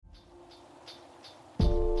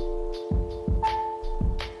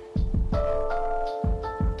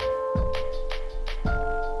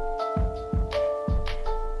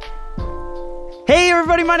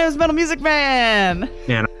everybody, my name is Metal Music Man.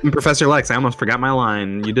 And I'm Professor Lex. I almost forgot my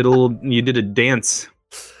line. You did a dance.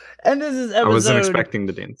 And this is episode I wasn't expecting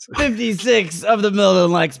the dance. 56 of the Metal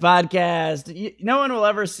and Lex podcast. No one will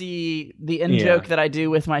ever see the in joke that I do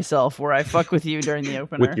with myself where I fuck with you during the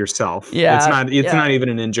opener. With yourself. Yeah. It's not even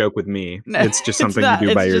an in joke with me. It's just something you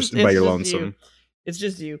do by your lonesome. It's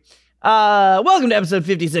just you. Welcome to episode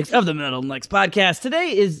 56 of the Metal and Lex podcast.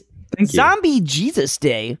 Today is Zombie Jesus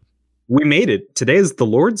Day. We made it. Today is the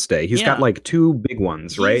Lord's Day. He's got like two big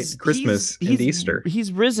ones, right? Christmas and Easter.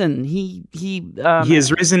 He's risen. He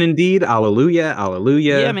is risen indeed. Alleluia,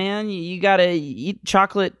 alleluia. Yeah, man. You gotta eat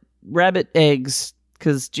chocolate rabbit eggs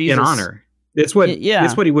because Jesus. In honor. It's what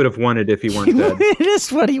he would have wanted if he weren't dead. It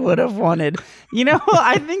is what he would have wanted. You know,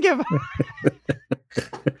 I think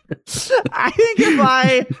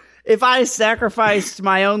if I sacrificed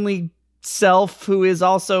my only self, who is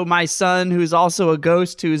also my son, who's also a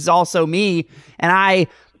ghost, who's also me, and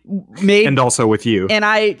also with you, and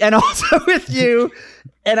I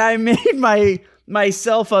made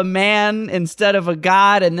myself a man instead of a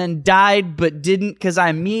god, and then died but didn't because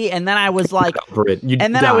I'm me, and then I was like,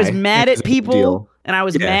 I was mad at people, and I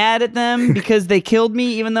was mad at them because they killed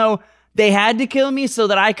me, even though they had to kill me so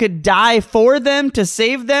that I could die for them to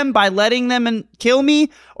save them by letting them kill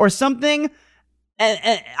me or something.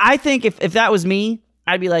 And I think if that was me,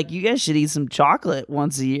 I'd be like, you guys should eat some chocolate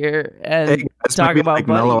once a year and talk about buddies.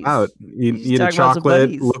 Mellow out. You eat a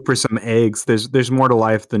chocolate, look for some eggs. There's more to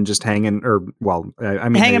life than just hanging,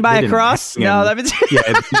 hanging by a cross? No, that means...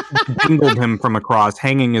 dangled him from a cross.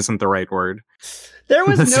 Hanging isn't the right word. There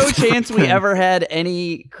was no chance we ever had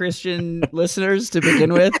any Christian listeners to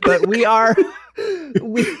begin with, but we are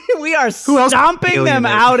stomping them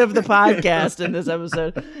out of the podcast in this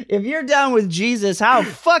episode. If you're down with Jesus, how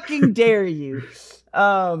fucking dare you?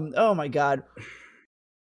 Oh my God.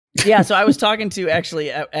 Yeah, so I was talking to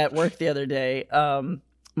actually at work the other day,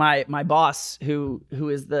 my boss who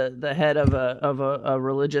is the head of a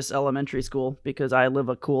religious elementary school, because I live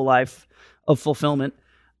a cool life of fulfillment.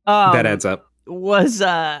 That adds up.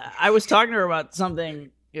 I was talking to her about something.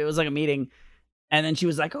 It was like a meeting, and then she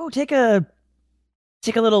was like, "Oh, take a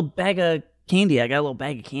little bag of candy. I got a little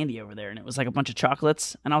bag of candy over there," and it was like a bunch of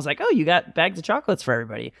chocolates. And I was like, "Oh, you got bags of chocolates for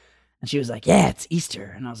everybody?" And she was like, "Yeah, it's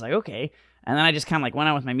Easter." And I was like, "Okay." And then I just kind of like went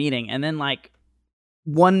on with my meeting, and then like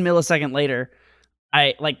 1 millisecond later,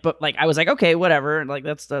 I was like, "Okay, whatever. Like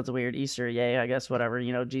that's weird. Easter, yay, I guess, whatever.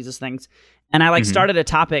 You know, Jesus things." And I started a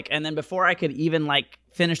topic, and then before I could even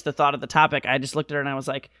finish the thought of the topic, I just looked at her and I was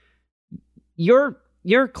like, Your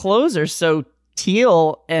clothes are so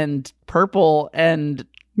teal and purple and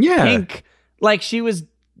pink. Like she was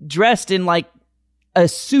dressed in like a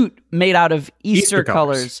suit made out of Easter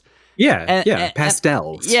colors. Yeah,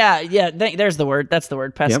 pastels. There's the word. That's the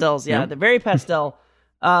word. Pastels. Yep. The very pastel.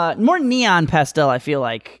 More neon pastel, I feel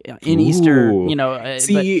like, in Easter. You know.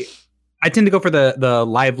 I tend to go for the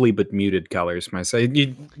lively but muted colors myself.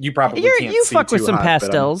 You probably can't you see fuck too with some hot,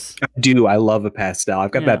 pastels. I do. I love a pastel.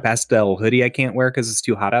 I've got that pastel hoodie I can't wear because it's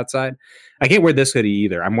too hot outside. I can't wear this hoodie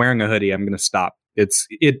either. I'm wearing a hoodie. I'm gonna stop.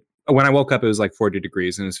 When I woke up, it was like 40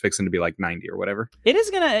 degrees and it's fixing to be like 90 or whatever. I think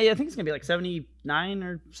it's gonna be like 79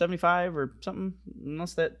 or 75 or something,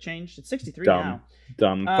 unless that changed. It's 63 now.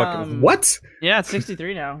 Dumb. Fucking what? Yeah, it's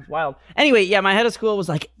 63 now. It's wild. Anyway, my head of school was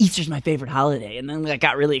like, Easter's my favorite holiday, and then I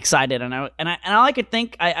got really excited, and all I could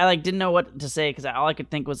think, I didn't know what to say because all I could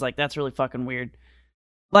think was like, that's really fucking weird.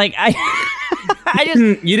 Like I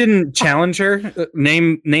just you didn't challenge her.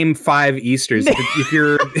 Name 5 Easters if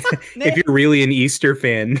you're really an Easter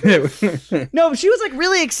fan. No, but she was like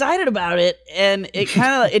really excited about it, and it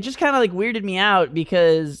just kind of like weirded me out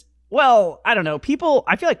because, well, I don't know.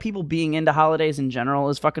 I feel like people being into holidays in general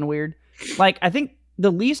is fucking weird. Like I think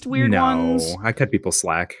the least weird ones. No, I cut people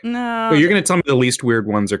slack. No, but you're gonna tell me the least weird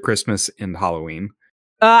ones are Christmas and Halloween.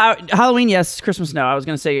 Halloween, yes. Christmas, no. I was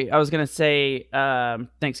gonna say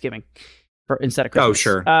Thanksgiving instead of Christmas. Oh,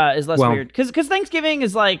 sure. Is less weird because Thanksgiving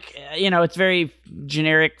is like, it's very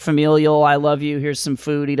generic, familial. I love you. Here's some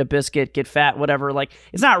food. Eat a biscuit. Get fat. Whatever. Like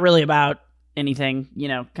it's not really about anything.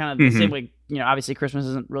 Kind of the same way. Obviously Christmas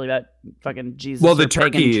isn't really about fucking Jesus. Well, the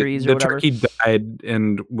turkey trees or whatever. Turkey died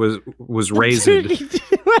and was raised. You eat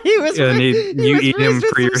him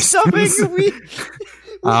for your sins. We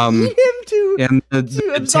eat him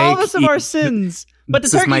to absolve us of our sins. But the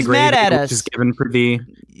turkey's mad at us. Just given for thee.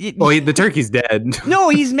 The turkey's dead. No,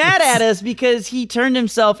 he's mad at us because he turned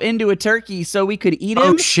himself into a turkey so we could eat him.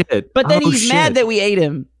 Oh shit! But then he's mad that we ate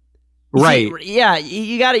him. Right.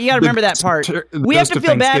 You got to remember that part. We have to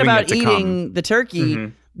feel bad about eating the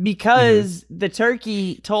turkey because the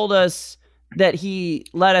turkey told us that he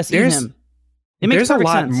let us eat him. It makes there's a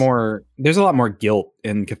lot sense. more. There's a lot more guilt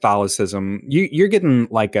in Catholicism. You're getting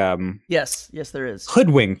like yes, there is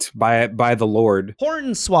hoodwinked by the Lord,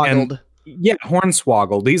 hornswoggled. Yeah,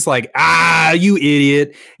 hornswoggled. He's like, you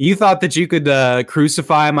idiot! You thought that you could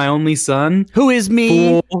crucify my only son, who is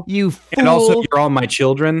me, fool. You fool! And also, you're all my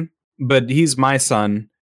children, but he's my son.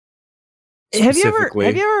 Have you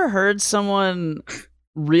ever heard someone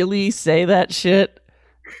really say that shit?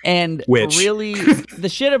 And really, the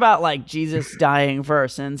shit about like Jesus dying for our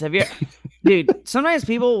sins. Have you, dude? Sometimes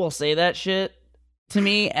people will say that shit to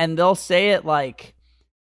me, and they'll say it like,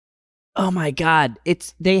 "Oh my God!"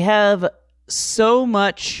 They have so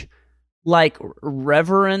much like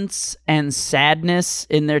reverence and sadness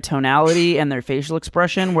in their tonality and their facial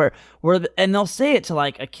expression, and they'll say it to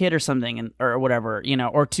like a kid or something, or whatever,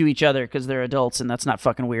 or to each other because they're adults, and that's not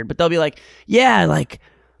fucking weird. But they'll be like, "Yeah, like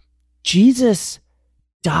Jesus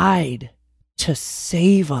died to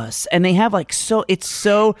save us," and they have like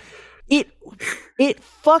it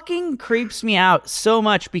fucking creeps me out so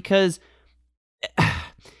much because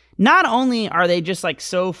not only are they just like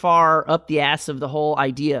so far up the ass of the whole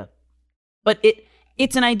idea, but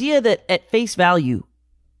it's an idea that at face value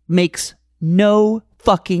makes no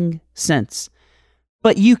fucking sense,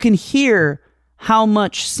 but you can hear how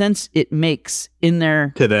much sense it makes in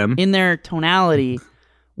their tonality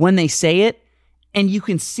when they say it. And you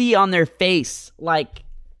can see on their face,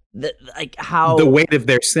 how the weight of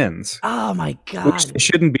their sins. Oh my God! Which they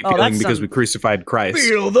shouldn't be feeling because we crucified Christ.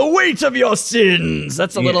 Feel the weight of your sins.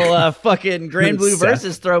 That's a little fucking Grand Blue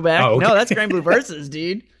Versus throwback. Oh, okay. No, that's Grand Blue Versus,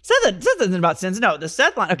 dude. Seth isn't about sins. No, the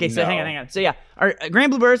Seth line. Okay, so hang on. So yeah, our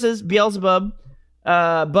Grand Blue Versus Beelzebub,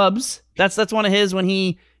 Bubs. That's one of his when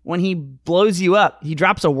he blows you up. He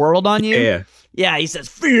drops a world on you. Yeah. Yeah, he says,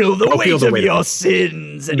 feel the weight of your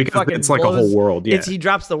sins. And because it's like a whole world, yeah. He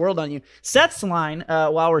drops the world on you. Seth's line,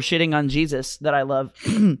 while we're shitting on Jesus, that I love.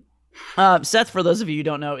 Seth, for those of you who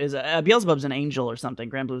don't know, is Beelzebub's an angel or something.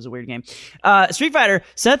 Grand Blue is a weird game. Street Fighter,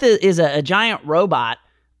 Seth is a giant robot.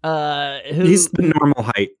 He's the normal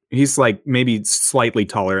height. He's like maybe slightly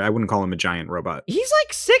taller. I wouldn't call him a giant robot. He's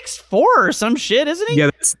like 6'4" or some shit, isn't he?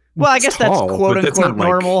 Yeah, I guess tall, that's quote unquote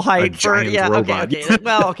normal like height for robot. Okay.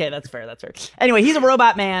 Well, okay, that's fair. Anyway, he's a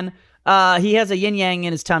robot man. He has a yin yang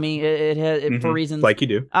in his tummy. For reasons like you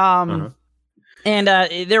do. And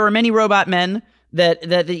there were many robot men that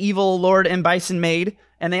the evil Lord M. Bison made,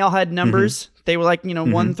 and they all had numbers. They were like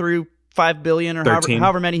 1 through 5 billion or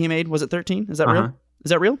however many he made. Was it 13? Is that real? Is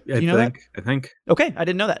that real? Do you know that? I think. Okay, I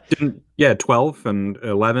didn't know that. 12 and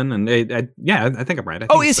 11 and 8. I think I'm right.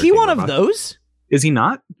 Is he one of those? Is he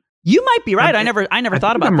not? You might be right. I never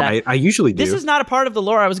thought about that. Right. I usually do. This is not a part of the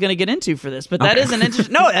lore I was going to get into for this, but that is an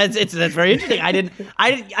interesting. No, that's very interesting.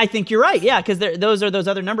 I think you're right. Yeah, because those are those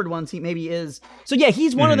other numbered ones. He maybe is. So yeah,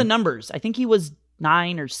 he's one of the numbers. I think he was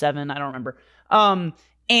 9 or 7. I don't remember.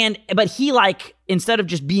 But he instead of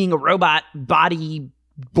just being a robot body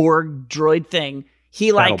Borg droid thing,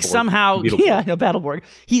 he somehow Battleborg.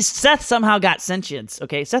 Seth somehow got sentience.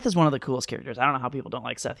 Okay, Seth is one of the coolest characters. I don't know how people don't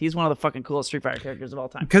like Seth. He's one of the fucking coolest Street Fighter characters of all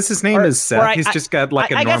time. Because his name is Seth. He's just got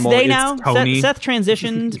like a normal. I guess they now. Tony. Seth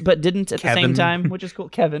transitioned but didn't at the same time, which is cool.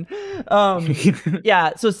 Kevin.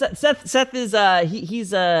 Yeah. So Seth is he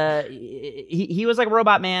was like a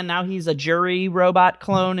robot man. Now he's a jury robot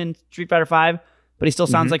clone in Street Fighter 5, but he still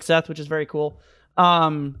sounds like Seth, which is very cool.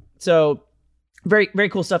 So very very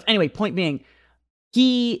cool stuff. Anyway, point being,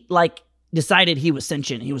 he decided he was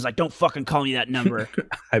sentient. He was like, "Don't fucking call me that number.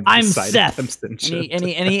 I'm Seth." I'm sentient.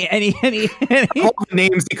 Any all the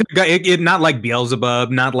names he could have got. Not like Beelzebub.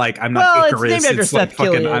 Not like I'm not Icarus. It's named after Seth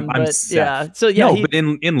Killian. I'm Seth. Yeah. So yeah. No, but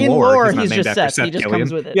in lore, he's just Seth. He just Killian.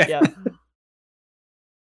 comes with it. Yeah.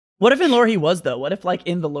 What if in lore he was though? What if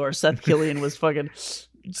in the lore Seth Killian was fucking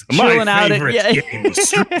chilling out? Game,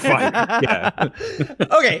 Street Fighter. Yeah.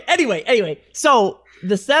 Okay. Anyway. So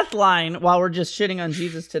the Seth line, while we're just shitting on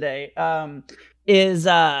Jesus today, is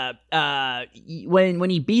when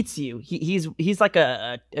he beats you, he's like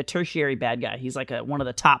a tertiary bad guy. He's like one of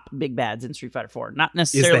the top big bads in Street Fighter 4. Not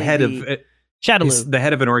necessarily the head of Shadaloo. He's the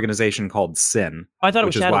head of an organization called Sin. Oh, I thought it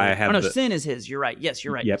was Shadaloo. Sin is his. You're right. Yes,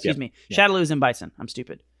 you're right. Excuse me. Yeah. Shadaloo's in Bison. I'm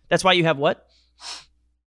stupid. That's why you have what?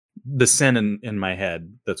 The Sin in my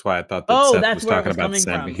head. That's why I thought that Seth was talking about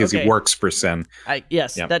Sin from. Because he works for Sin.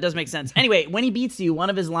 Yes, that does make sense. Anyway, when he beats you,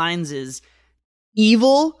 one of his lines is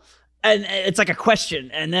evil, and it's like a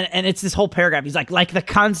question, and it's this whole paragraph. He's like the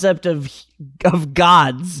concept of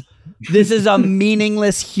gods This is a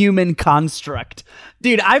meaningless human construct.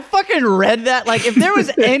 Dude, I fucking read that. Like, if there was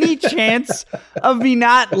any chance of me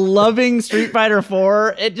not loving Street Fighter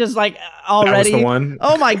 4, it just like already. That was the one.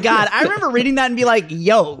 Oh my God. I remember reading that and be like,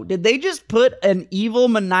 yo, did they just put an evil,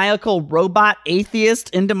 maniacal robot atheist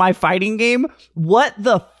into my fighting game? What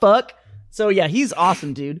the fuck? So yeah, he's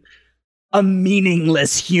awesome, dude. A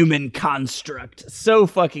meaningless human construct. So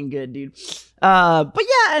fucking good, dude. But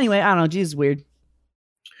yeah, anyway, I don't know. Jesus is weird.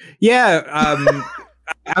 Yeah,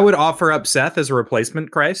 I would offer up Seth as a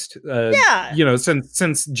replacement Christ. Yeah. You know,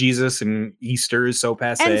 since Jesus and Easter is so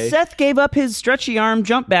passé. And Seth gave up his stretchy arm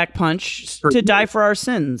jump back punch to die for our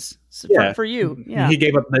sins. For you. Yeah. He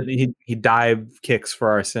gave up he dive kicks for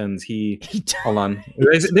our sins. Hold on.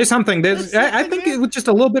 There's something. I think it was just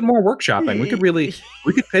a little bit more workshopping.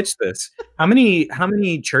 We could pitch this. How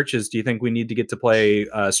many churches do you think we need to get to play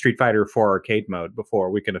Street Fighter 4 arcade mode before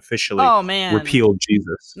we can officially repeal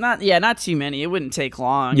Jesus? Not too many. It wouldn't take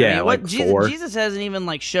long. Yeah, I mean, Jesus hasn't even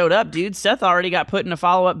like showed up, dude. Seth already got put in a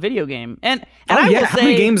follow-up video game. And I will say, how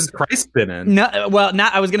many games has Christ been in? No, well,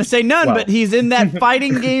 not I was gonna say none, but he's in that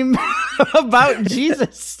fighting game about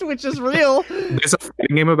Jesus, which is real. There's a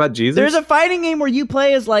fighting game about Jesus? There's a fighting game where you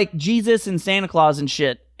play as like Jesus and Santa Claus and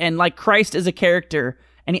shit, and like Christ is a character.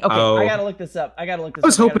 And I gotta look this up. I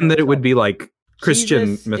was hoping that it would be like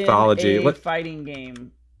Christian Jesus mythology. In a fighting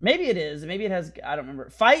game. Maybe it is. Maybe it has. I don't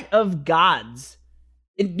remember. Fight of Gods.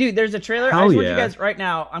 Dude, there's a trailer. I just want you guys right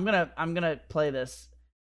now. I'm gonna play this,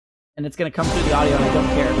 and it's gonna come through the audio. And I don't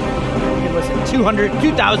care. You can listen.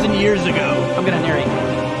 2,000 years ago. I'm gonna narrate.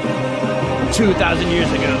 2,000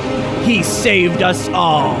 years ago, he saved us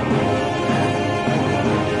all.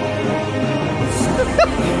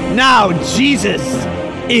 Now Jesus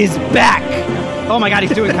is back. Oh my God,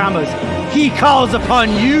 he's doing combos. He calls upon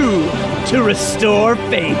you to restore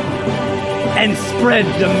faith and spread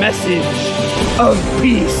the message of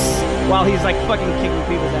peace. While he's like fucking kicking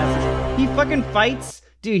people's asses. He fucking fights.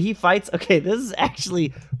 Dude, he fights. Okay, this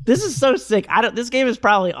is so sick. This game is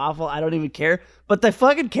probably awful. I don't even care. But the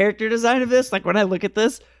fucking character design of this, like when I look at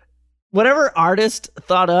this, whatever artist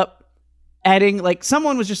thought up adding, like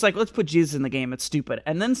someone was just like, let's put Jesus in the game. It's stupid.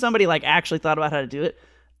 And then somebody like actually thought about how to do it.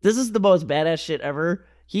 This is the most badass shit ever.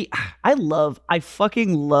 I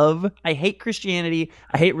fucking love, I hate Christianity.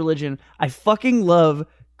 I hate religion. I fucking love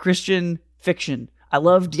Christian fiction. I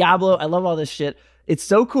love Diablo. I love all this shit. It's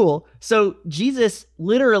so cool. So Jesus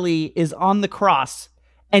literally is on the cross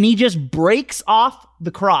and he just breaks off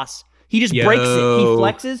the cross. He just breaks it. He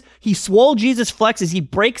flexes. He swole Jesus flexes. He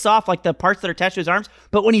breaks off like the parts that are attached to his arms.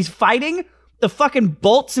 But when he's fighting, the fucking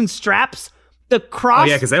bolts and straps, the cross. Oh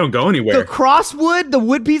yeah, because they don't go anywhere. The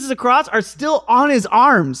wood pieces of cross are still on his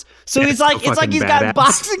arms. So he's like, it's like he's got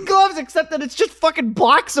boxing gloves, except that it's just fucking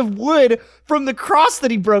blocks of wood from the cross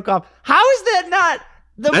that he broke off. How is that not?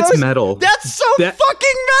 That's metal. That's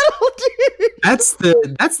fucking metal, dude.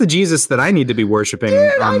 That's the Jesus that I need to be worshiping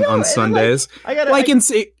on Sundays.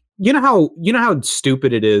 You know how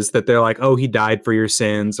stupid it is that they're like, oh, he died for your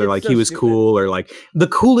sins, or like he was cool, or like the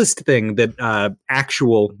coolest thing that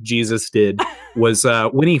actual Jesus did was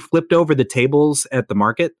when he flipped over the tables at the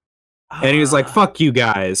market, and he was like, "Fuck you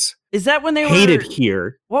guys." Is that when they hated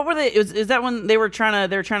here? What were they? Is that when they were trying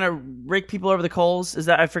to rake people over the coals? Is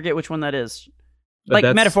that, I forget which one that is. Like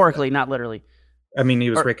metaphorically, not literally. I mean, he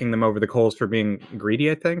was raking them over the coals for being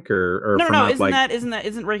greedy, I think, or no.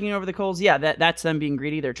 Isn't raking over the coals? Yeah, that's them being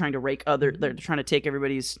greedy. They're trying to rake they're trying to take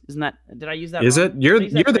everybody's. Isn't that? Did I use that? Is wrong? it? You're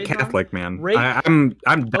the Catholic man. I'm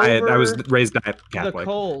diet. I was raised diet Catholic.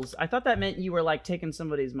 The coals. I thought that meant you were like taking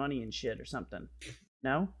somebody's money and shit or something.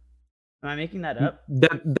 No. Am I making that up?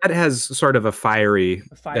 That has sort of a fiery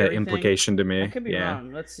implication to me. I could be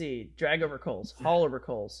wrong. Let's see. Drag over coals. Haul over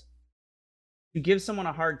coals. You give someone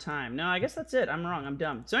a hard time. No, I guess that's it. I'm wrong. I'm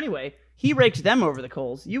dumb. So anyway, he raked them over the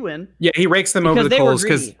coals. You win. Yeah, he rakes them over the coals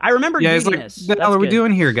because I remember greediness. He's like, what the hell are we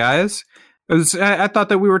doing here, guys? I thought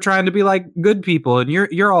that we were trying to be like good people, and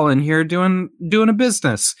you're all in here doing a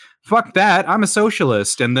business. Fuck that! I'm a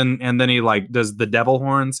socialist. And then he like does the devil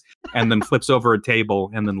horns, and then flips over a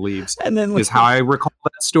table, and then leaves. And then is how I recall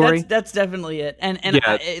that story. That's definitely it. And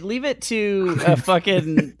leave it to a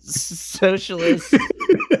fucking socialist.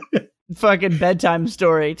 Fucking bedtime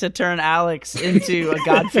story to turn Alex into a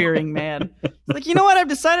God-fearing man. Like, you know what? I've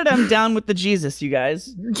decided I'm down with the Jesus, you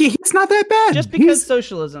guys. He's not that bad. Just because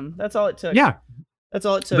socialism. That's all it took. Yeah. That's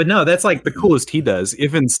all it took. But no, that's like the coolest he does.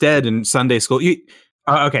 If instead in Sunday school...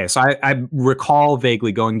 okay, so I recall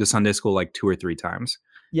vaguely going to Sunday school like 2 or 3 times.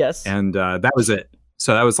 Yes. And that was it.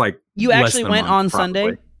 So that was like... You actually went on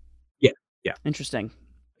Sunday? Yeah. Interesting.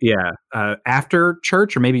 Yeah. After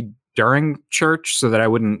church or maybe during church so that I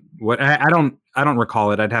wouldn't. I don't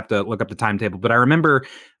recall it. I'd have to look up the timetable, but I remember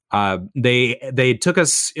they took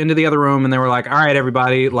us into the other room and they were like, all right,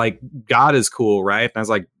 everybody, like God is cool, right? And I was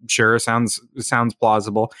like, sure, sounds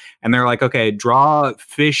plausible. And they're like, okay, draw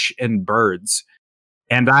fish and birds.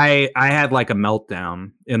 And I had like a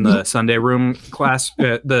meltdown in the Sunday room class,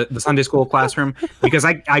 the Sunday school classroom, because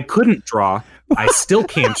I couldn't draw. I still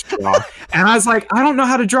can't draw. And I was like, I don't know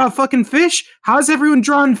how to draw a fucking fish. How is everyone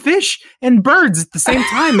drawing fish and birds at the same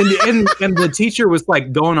time? And the teacher was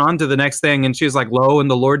like going on to the next thing. And she was like, lo, and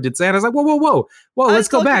the Lord did say, and I was like, whoa, let's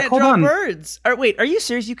go back. Hold on. Birds. Wait, are you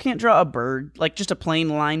serious? You can't draw a bird? Like just a plain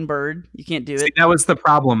line bird? You can't do it? See, that was the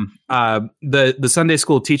problem. The Sunday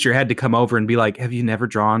school teacher had to come over and be like, have you never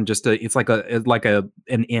drawn just it's like an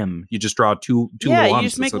M. You just draw two little humps. Yeah, you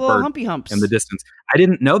just make little humpy humps in the distance. I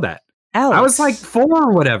didn't know that. Alex. I was like 4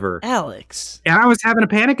 or whatever. Alex. And I was having a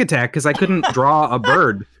panic attack because I couldn't draw a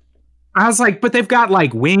bird. I was like, but they've got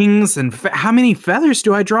like wings and how many feathers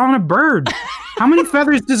do I draw on a bird? How many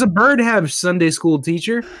feathers does a bird have, Sunday school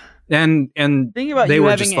teacher? And thinking about you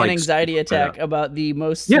having an anxiety attack about the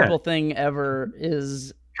most simple thing ever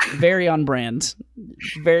is very on brand.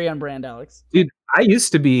 Very on brand, Alex. Dude, I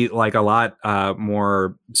used to be like a lot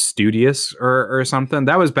more studious or something.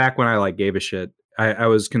 That was back when I like gave a shit. I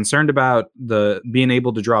was concerned about being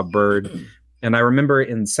able to draw a bird. And I remember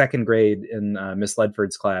in second grade in Miss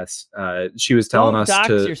Ledford's class, she was telling us dox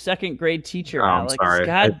to... your second grade teacher, Alex. I'm sorry.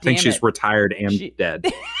 God I think she's retired and dead.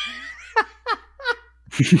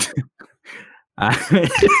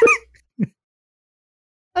 I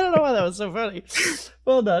don't know why that was so funny.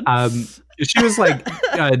 Well done. She was like,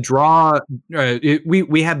 draw...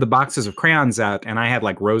 we had the boxes of crayons out, and I had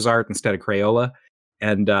like Rose Art instead of Crayola.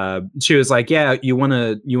 And she was like, yeah, you want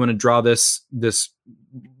to draw this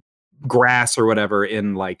grass or whatever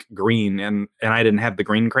in like green. And I didn't have the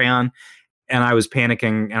green crayon. And I was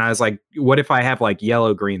panicking. And I was like, what if I have like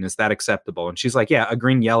yellow green? Is that acceptable? And she's like, yeah, a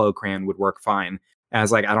green yellow crayon would work fine. And I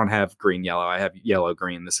was like, I don't have green yellow. I have yellow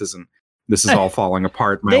green. This is all falling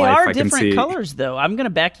apart. My they life. Are different colors, though. I'm going to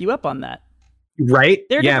back you up on that. Right?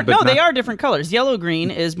 They're different. No, they are different colors. Yellow green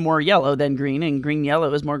is more yellow than green, and green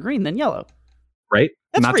yellow is more green than yellow. Right?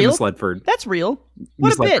 That's not real. To Miss Ledford. That's real. What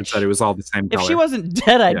Miss a Ledford bitch. said it was all the same color. If she wasn't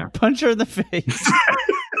dead, I'd punch her in the face.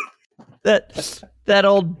 that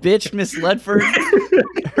old bitch, Miss Ledford.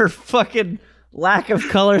 Her fucking lack of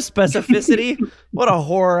color specificity. What a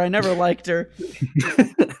horror. I never liked her.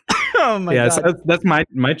 Oh my god. So that's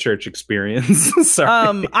my church experience.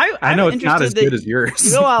 Sorry. I know it's not as good as yours.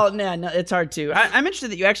 Well, no, it's hard to. I'm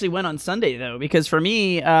interested that you actually went on Sunday though, because for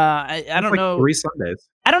me, I don't know. 3 Sundays.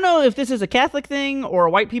 I don't know if this is a Catholic thing or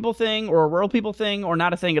a white people thing or a rural people thing or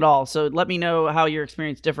not a thing at all. So let me know how your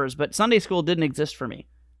experience differs. But Sunday school didn't exist for me.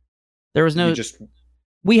 There was no.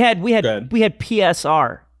 We had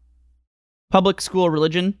PSR, public school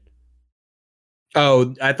religion.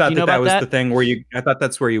 Oh, I thought that was the thing where I thought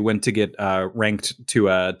that's where you went to get ranked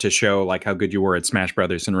to show like how good you were at Smash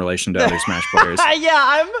Brothers in relation to other Smash Brothers.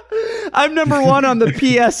 Yeah, I'm number 1 on the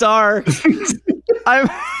PSR.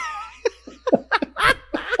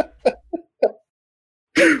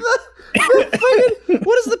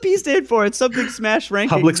 What does the P stand for? It's something Smash rankings.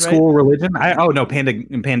 Public school religion.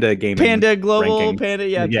 Panda gaming. Panda global. Ranking. Panda.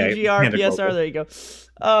 Yeah. PGR. Panda PSR. Global. There you go.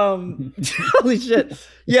 Holy shit.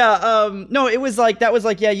 Yeah. No, it was like that was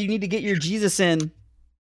like, yeah, you need to get your Jesus in.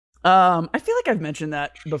 I feel like I've mentioned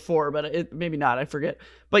that before, but maybe not. I forget.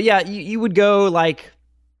 But yeah, you would go like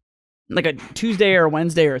a Tuesday or a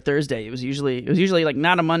Wednesday or a Thursday. It was usually like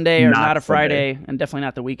not a Monday or not a Friday, and definitely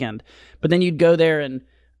not the weekend. But then you'd go there and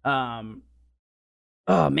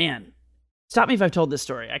oh man, stop me if I've told this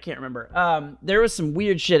story. I can't remember. There was some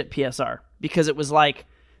weird shit at PSR because it was like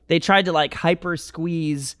they tried to like hyper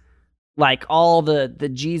squeeze like all the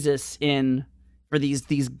Jesus in for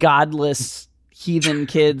these godless heathen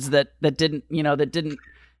kids that didn't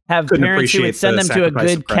have parents who would send them to a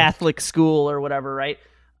good Catholic school or whatever, right?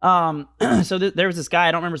 So there was this guy,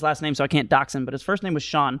 I don't remember his last name, so I can't dox him, but his first name was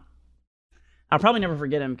Sean. I'll probably never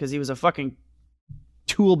forget him because he was a fucking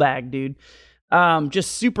tool bag, dude.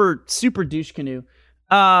 Just super, super douche canoe.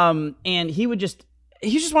 And he's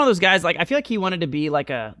just one of those guys, like, I feel like he wanted to be like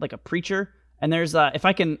a preacher. And there's, if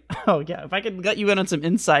I can let you in on some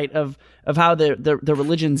insight of how the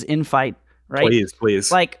religions infight, right?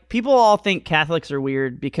 Please. Like, people all think Catholics are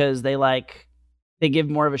weird because they give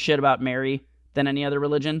more of a shit about Mary than any other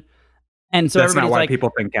religion. And so that's not why like, people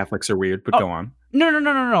think Catholics are weird, but go on.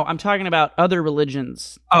 No. I'm talking about other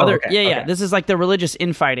religions. Okay. Yeah. This is like the religious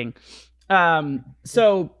infighting.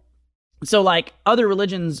 So like other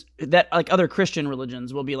religions that like other Christian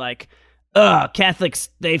religions will be like, Catholics,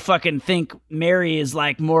 they fucking think Mary is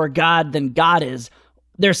like more God than God is.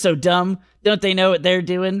 They're so dumb. Don't they know what they're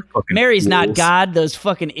doing? Fucking Mary's fools. not God, those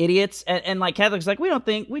fucking idiots. And like Catholics, like,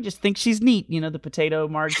 we just think she's neat, the potato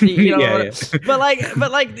march, Yeah. But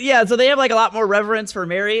like, yeah, so they have like a lot more reverence for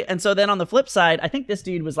Mary. And so then on the flip side, I think this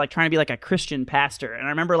dude was like trying to be like a Christian pastor. And I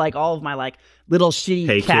remember like all of my like little shitty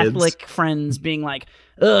Hey, Catholic kids. friends being like,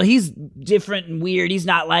 he's different and weird. He's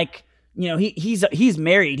not like, he's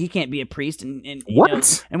married. He can't be a priest. And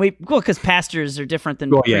What? because pastors are different than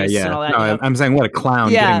Well, priests and all that. No, I'm saying what a clown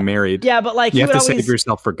getting married. Yeah, but like You he have would to always save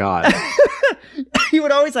yourself for God. he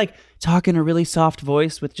would always like talk in a really soft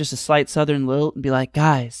voice with just a slight southern lilt and be like,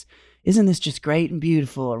 guys, isn't this just great and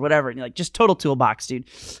beautiful or whatever? And you're like, just total toolbox, dude.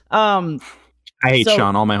 I hate So-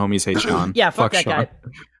 Sean. All my homies hate Sean. Yeah, fuck that Sean. guy.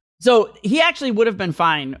 So he actually would have been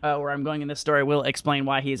fine. Where I'm going in this story will explain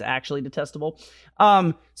why he's actually detestable.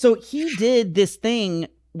 So he did this thing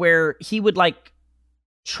where he would like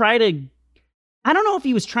try to. I don't know if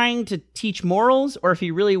he was trying to teach morals or if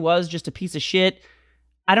he really was just a piece of shit.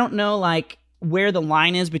 I don't know like where the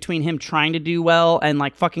line is between him trying to do well and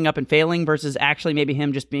like fucking up and failing versus actually maybe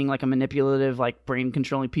him just being like a manipulative, like brain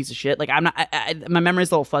controlling piece of shit. Like I'm not. My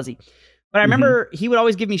memory's a little fuzzy. But I remember he would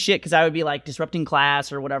always give me shit because I would be like disrupting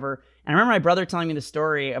class or whatever. And I remember my brother telling me the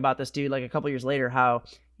story about this dude like a couple years later, how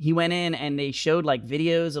he went in and they showed like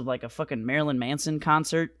videos of like a fucking Marilyn Manson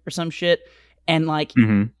concert or some shit. And like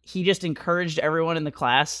he just encouraged everyone in the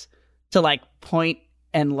class to like point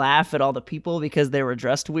and laugh at all the people because they were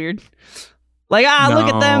dressed weird. Like, look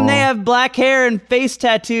at them. They have black hair and face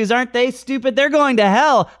tattoos. Aren't they stupid? They're going to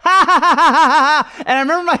hell. Ha ha ha ha ha. And I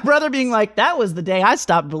remember my brother being like, that was the day I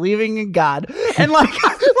stopped believing in God. And like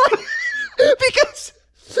because,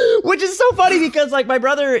 which is so funny because like my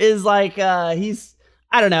brother is like, he's,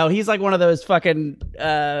 I don't know. He's like one of those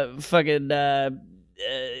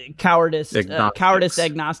cowardice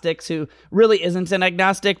agnostics who really isn't an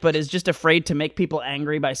agnostic but is just afraid to make people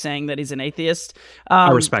angry by saying that he's an atheist. I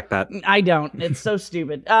respect that. I don't. It's so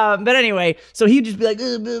stupid. But anyway, so he'd just be like,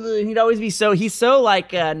 ugh, blah, blah. He'd always be he's so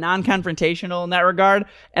like non-confrontational in that regard.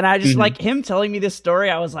 And I just like him telling me this story.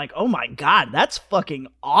 I was like, oh my God, that's fucking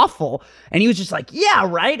awful. And he was just like, yeah,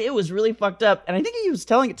 right. It was really fucked up. And I think he was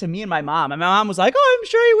telling it to me and my mom. And my mom was like, oh, I'm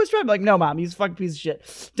sure he was right. I'm like, no, Mom, he's a fucking piece of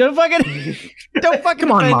shit. Don't fucking Come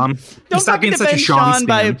on, Mom. Don't Stop being fucking such a defend Sean Sean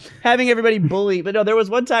by stan. having everybody bully. But no, there was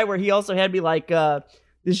one time where he also had me like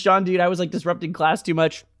this Sean dude. I was like disrupting class too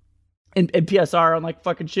much in PSR on like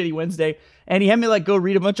fucking shitty Wednesday, and he had me like go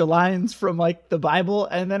read a bunch of lines from like the Bible,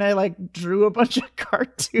 and then I like drew a bunch of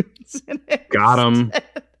cartoons in it. Got him.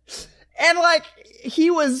 And like he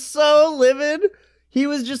was so livid. He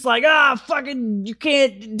was just like, fucking, you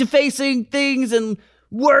can't defacing things and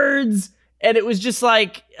words. And it was just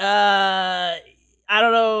like, I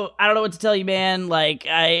don't know what to tell you, man. Like,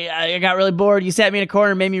 I got really bored. You sat me in a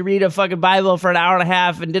corner, made me read a fucking Bible for an hour and a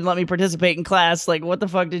half, and didn't let me participate in class. Like, what the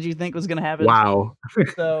fuck did you think was gonna happen? Wow.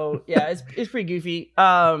 So yeah, it's pretty goofy.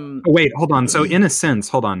 Wait, hold on. So in a sense,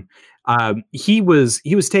 hold on. He was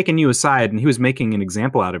taking you aside and he was making an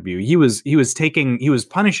example out of you. He was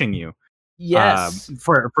punishing you. Yes.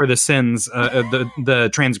 For the sins, the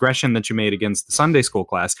transgression that you made against the Sunday school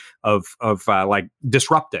class of like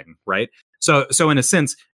disrupting, right? So in a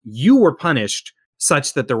sense, you were punished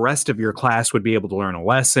such that the rest of your class would be able to learn a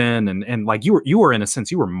lesson, and like you were in a sense,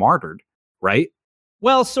 you were martyred, right?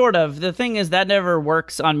 Well, sort of. The thing is that never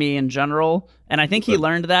works on me in general, and I think he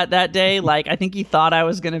learned that day. Like, I think he thought I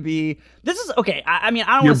was going to be. This is okay. I mean,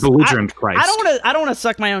 I don't. You're wanna, belligerent, Christ. I don't want to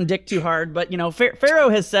suck my own dick too hard, but Pharaoh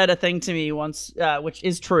has said a thing to me once, which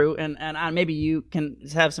is true, and maybe you can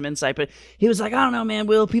have some insight. But he was like, I don't know, man,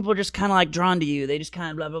 Will. People are just kind of like drawn to you. They just kind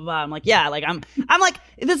of blah blah blah. I'm like, yeah, like I'm like,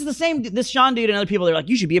 this is the same. This Sean dude and other people, they're like,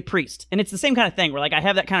 you should be a priest, and it's the same kind of thing where like I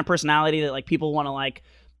have that kind of personality that like people want to like,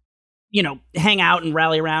 hang out and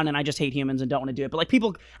rally around, and I just hate humans and don't want to do it. But like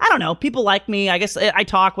people, I don't know, people like me, I guess I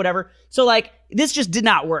talk, whatever. So like this just did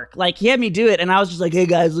not work. Like he had me do it and I was just like, hey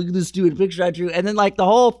guys, look at this stupid picture I drew. And then like the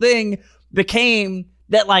whole thing became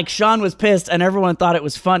that like Sean was pissed and everyone thought it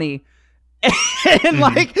was funny. And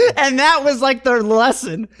like, and that was like their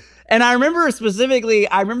lesson. And I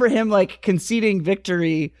remember him like conceding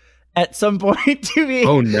victory at some point to me.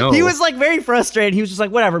 Oh no. He was like very frustrated. He was just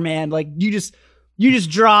like, whatever, man. Like you just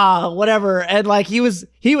draw whatever. And like he was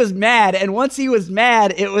mad. And once he was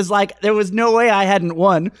mad, it was like there was no way I hadn't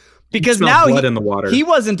won because smell now blood in the water. He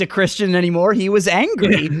wasn't a Christian anymore. He was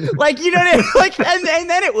angry. Like, you know what I mean? Like, and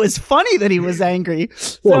then it was funny that he was angry.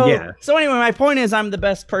 Well, yeah. So anyway, my point is I'm the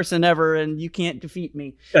best person ever and you can't defeat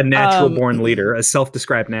me. A natural born leader, a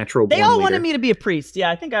self-described natural born leader. They all wanted me to be a priest. Yeah,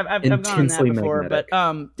 I think I've gone on that before. Magnetic.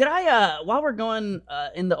 But did I while we're going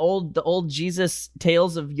in the old Jesus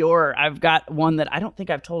tales of yore, I've got one that I don't think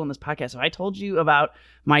I've told on this podcast. So I told you about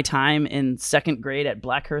my time in second grade at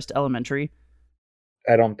Blackhurst Elementary.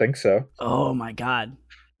 I don't think so. Oh my God.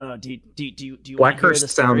 Do you Blackhurst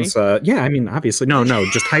sounds yeah, I mean, obviously no,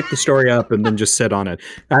 just hype the story up and then just sit on it.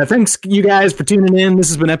 Thanks you guys for tuning in. This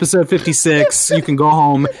has been episode 56. You can go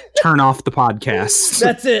home, turn off the podcast.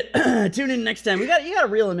 That's it. Tune in next time. You gotta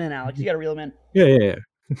reel him in, Alex. You gotta reel him in. Yeah.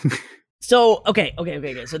 So okay.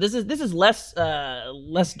 So this is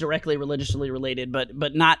less directly religiously related,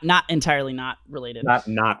 but not entirely not related.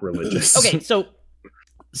 Not religious. Okay,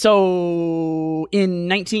 so in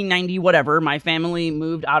 1990, whatever, my family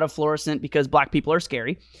moved out of Florissant because black people are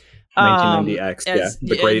scary. 1990X,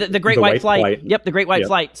 the Great White Flight. Yep, the Great White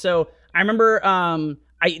Flight. So I remember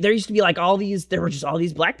there used to be like there were just all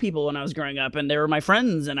these black people when I was growing up, and they were my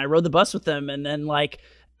friends, and I rode the bus with them, and then like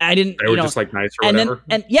I didn't. They were just like nice or whatever.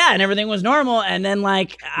 And everything was normal, and then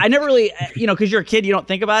like I never really, because you're a kid, you don't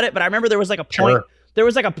think about it. But I remember there was like a point. Sure. There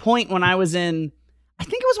was like a point when I was in, I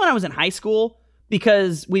think it was when I was in high school.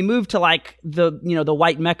 Because we moved to like the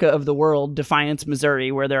white mecca of the world, Defiance,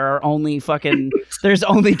 Missouri, where there's only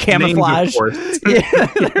camouflage. Yeah,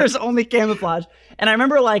 there's only camouflage. And I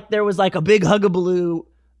remember like there was like a big hugabaloo,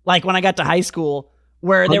 like when I got to high school,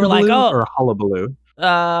 where they were like, "Oh, or hullabaloo."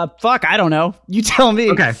 Fuck, I don't know. You tell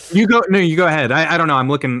me. Okay, you go ahead. I don't know. I'm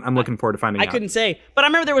looking forward to finding out. I couldn't say, but I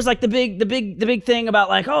remember there was like the big thing about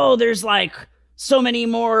like, oh, there's like so many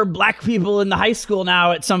more black people in the high school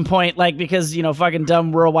now at some point, like, because, fucking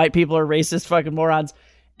dumb rural white people are racist fucking morons.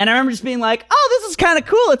 And I remember just being like, oh, this is kind of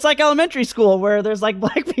cool. It's like elementary school where there's like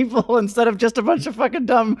black people instead of just a bunch of fucking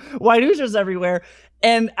dumb white oozers everywhere.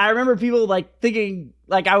 And I remember people like thinking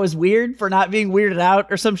like I was weird for not being weirded out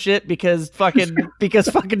or some shit because fucking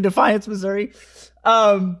Defiance, Missouri.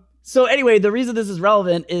 So anyway, the reason this is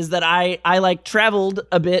relevant is that I like traveled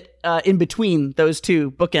a bit in between those two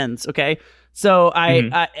bookends. Okay. So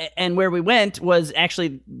and where we went was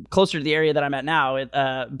actually closer to the area that I'm at now.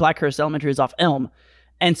 Blackhurst Elementary is off Elm.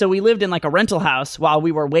 And so we lived in like a rental house while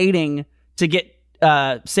we were waiting to get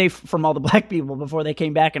safe from all the black people before they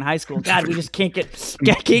came back in high school. God, we just can't get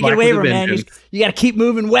away from it, man. You got to keep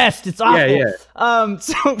moving west. It's awful. Yeah.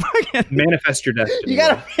 So manifest your destiny. You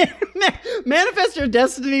got to manifest your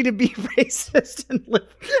destiny to be racist and live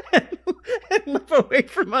away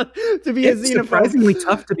from us, to be a xenophobe. It's surprisingly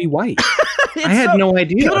tough to be white. I had no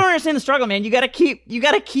idea. People don't understand the struggle, man. You got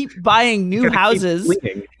to keep buying new houses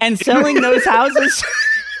and selling those houses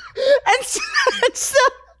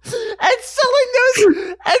and selling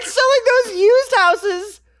those used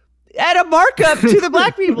houses at a markup to the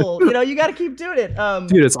black people. You got to keep doing it.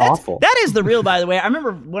 Dude, it's awful. That is the real, by the way. I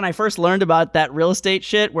remember when I first learned about that real estate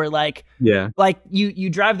shit where like you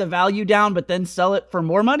drive the value down but then sell it for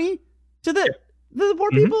more money to the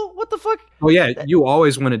poor people. What the fuck? Oh yeah, you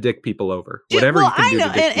always want to dick people over. Whatever you can do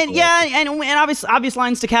to dick people over. And obvious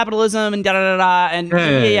lines to capitalism and da da da da. And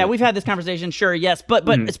yeah, we've had this conversation. Sure, yes, but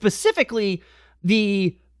specifically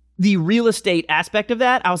the real estate aspect of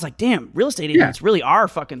that, I was like, damn, real estate agents really are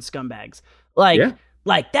fucking scumbags. Like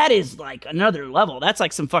that is like another level. That's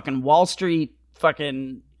like some fucking Wall Street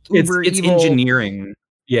fucking uber it's evil engineering.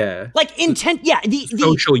 Yeah. Like intent. Yeah. The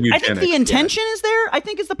social eugenics. I think the intention is there. I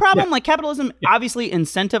think is the problem. Yeah. Like capitalism obviously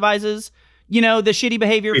incentivizes, the shitty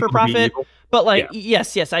behavior for profit. But like,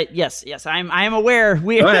 yes, I am aware.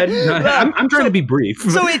 Go ahead. I'm trying to be brief.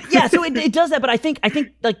 So it does that. But I think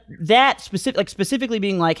like that specifically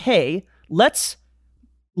being like, hey, let's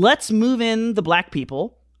move in the black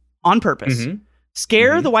people on purpose,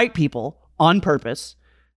 scare the white people on purpose,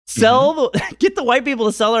 get the white people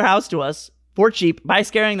to sell their house to us for cheap by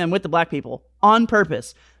scaring them with the black people on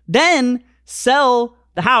purpose, then sell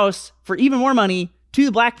the house for even more money to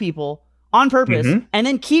the black people on purpose, and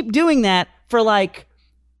then keep doing that for like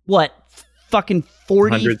what, fucking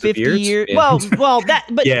 40, 50 years? Yeah. Well, that,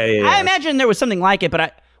 but I imagine there was something like it, but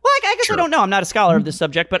I guess I don't know. I'm not a scholar of this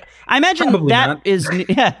subject, but I imagine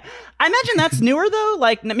I imagine that's newer though.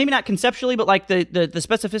 Like maybe not conceptually, but like the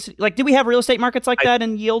specificity. Like, did we have real estate markets like that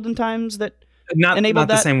in the olden times that enabled that? Not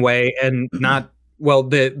the same way, and not. Well,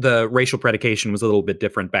 the racial predication was a little bit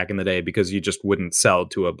different back in the day because you just wouldn't sell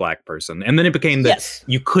to a black person, and then it became that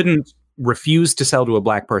you couldn't refused to sell to a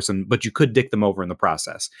black person, but you could dick them over in the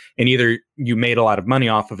process. And either you made a lot of money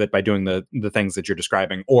off of it by doing the things that you're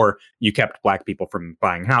describing, or you kept black people from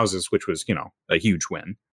buying houses, which was, a huge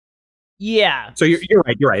win. Yeah. So you're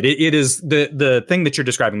right. You're right. It is the thing that you're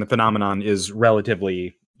describing. The phenomenon is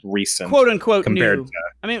relatively recent, quote unquote, compared new. to,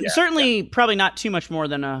 I mean, certainly probably not too much more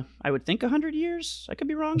than I would think 100 years. I could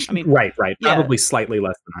be wrong. I mean, right. Yeah. Probably slightly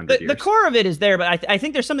less than 100 years. The core of it is there, but I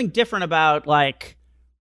think there's something different about like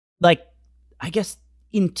I guess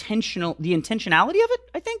the intentionality of it.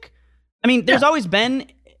 I think. I mean, there's always been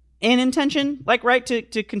an intention, like, right,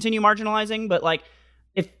 to continue marginalizing, but like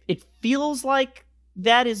it feels like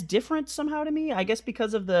that is different somehow to me. I guess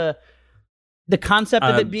because of the concept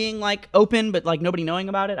of it being like open, but like nobody knowing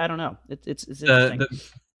about it. I don't know. It's interesting.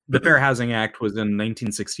 The Fair Housing Act was in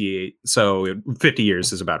 1968, so 50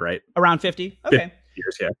 years is about right. Around 50. Okay. 50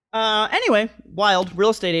 years, yeah. Anyway, wild.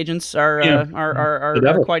 Real estate agents are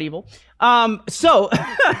quite evil. So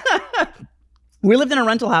we lived in a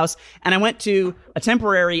rental house, and I went to a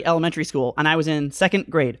temporary elementary school, and I was in second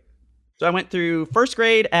grade. So I went through first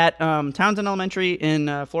grade at Townsend Elementary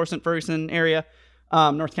in Florissant, Ferguson area,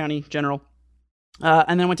 North County General.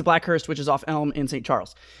 And then I went to Blackhurst, which is off Elm in St.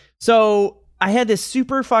 Charles. So I had this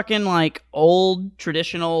super fucking like old,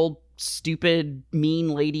 traditional, stupid, mean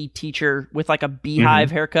lady teacher with like a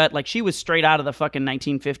beehive haircut. Like she was straight out of the fucking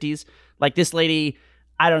 1950s. Like this lady,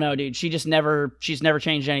 I don't know, dude. She's never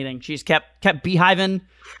changed anything. She's kept beehiving,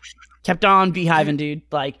 kept on beehiving, dude.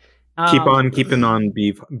 Like keep on keeping on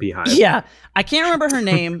beehive. Yeah, I can't remember her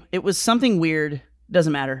name. It was something weird.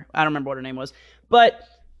 Doesn't matter. I don't remember what her name was, but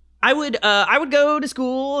I would go to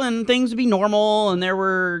school and things would be normal, and there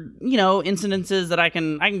were, incidences that I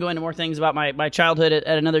can go into more things about my childhood at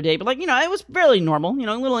another day, but like, it was fairly normal,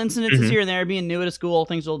 little incidences here and there, being new at a school,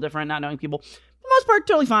 things a little different, not knowing people. For the most part,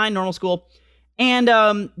 totally fine, normal school. And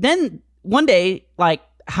then one day, like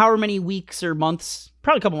however many weeks or months,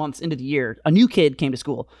 probably a couple months into the year, a new kid came to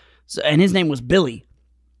school. So, and his name was Billy.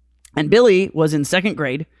 And Billy was in second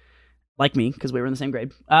grade, like me, because we were in the same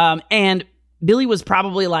grade. And Billy was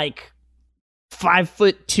probably like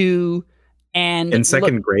 5'2", and in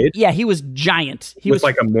second grade. Yeah, he was giant. He was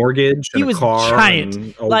like a mortgage. And he was a car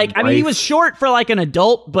giant. Like, I mean, he was short for like an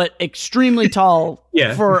adult, but extremely tall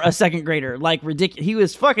for a second grader. Like ridiculous. He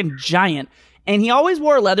was fucking giant, and he always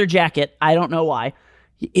wore a leather jacket. I don't know why.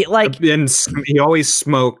 And he always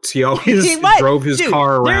smoked. He always drove his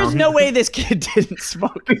car around. There's no way this kid didn't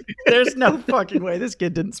smoke. There's no fucking way this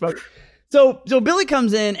kid didn't smoke. So Billy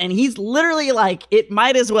comes in, and he's literally like, it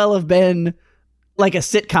might as well have been like a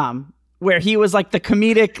sitcom where he was like the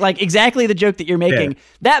comedic, like exactly the joke that you're making. Yeah.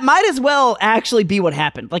 That might as well actually be what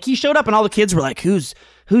happened. Like he showed up, and all the kids were like, "Who's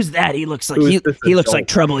that? He looks like he looks like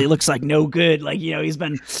trouble. He looks like no good. Like he's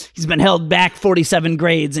been held back 47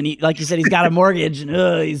 grades, and he, like you said, he's got a mortgage, and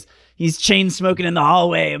he's chain smoking in the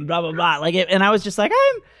hallway, and blah blah blah." Like and I was just like,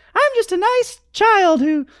 I'm just a nice child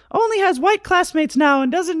who only has white classmates now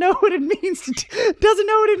and doesn't know what it means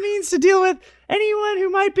to deal with anyone who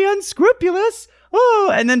might be unscrupulous.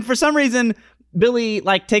 Oh, and then for some reason, Billy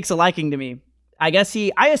like takes a liking to me. I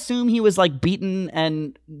assume he was like beaten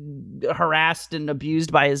and harassed and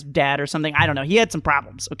abused by his dad or something. I don't know. He had some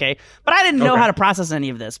problems, okay? But I didn't know how to process any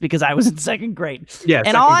of this because I was in second grade. Yeah,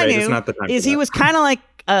 and all I knew is he was kind of like,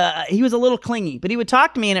 he was a little clingy, but he would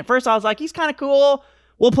talk to me, and at first I was like, he's kind of cool.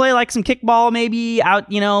 We'll play like some kickball maybe out,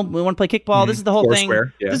 we want to play kickball. This is the whole thing. Yeah.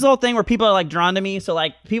 This is the whole thing where people are like drawn to me. So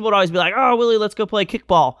like people would always be like, "Oh, Willie, let's go play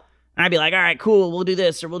kickball." And I'd be like, "All right, cool. We'll do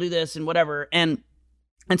this or we'll do this and whatever." And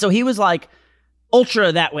so he was like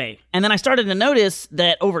ultra that way. And then I started to notice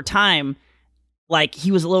that over time, like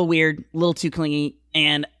he was a little weird, a little too clingy,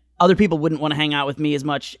 and other people wouldn't want to hang out with me as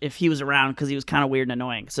much if he was around because he was kind of weird and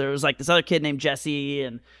annoying. So there was like this other kid named Jesse,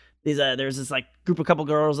 and there's this like a couple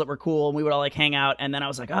girls that were cool, and we would all like hang out. And then I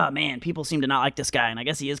was like, oh man, people seem to not like this guy, and I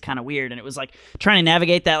guess he is kind of weird. And it was like trying to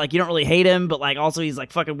navigate that, like you don't really hate him, but like also he's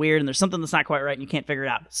like fucking weird, and there's something that's not quite right, and you can't figure it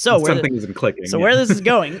out. So something isn't clicking. So where this is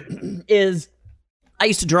going is, I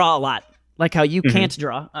used to draw a lot, like how you can't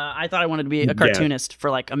draw. I thought I wanted to be a cartoonist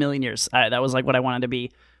for like a million years. That was like what I wanted to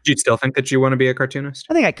be. Do you still think that you want to be a cartoonist?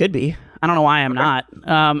 I think I could be. I don't know why I'm not.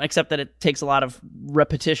 Except that it takes a lot of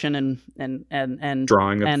repetition and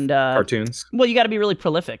drawing of cartoons. Well, you got to be really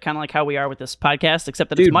prolific, kind of like how we are with this podcast. Except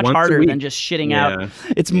that it's much harder than just shitting out.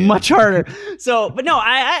 It's much harder. So, but no,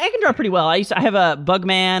 I can draw pretty well. I have a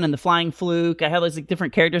Bugman and the Flying Fluke. I have those like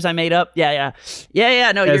different characters I made up. Yeah.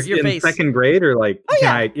 No, your face. Second grade, or like,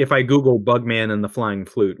 if I Google Bugman and the Flying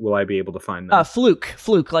Flute, will I be able to find them?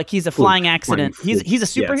 Fluke. Like he's a flying accident. He's a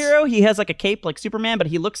super superhero. He has like a cape like Superman, but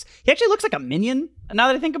he actually looks like a minion now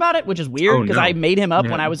that I think about it, which is weird because I made him up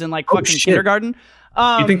when I was in like fucking kindergarten.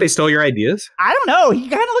 You think they stole your ideas? I don't know. He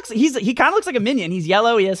kind of looks like a minion. He's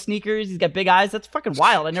yellow. He has sneakers. He's got big eyes. That's fucking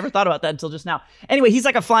wild. I never thought about that until just now. Anyway, he's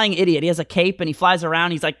like a flying idiot. He has a cape and he flies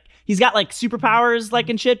around. He's got like superpowers like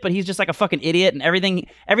and shit, but he's just like a fucking idiot. And everything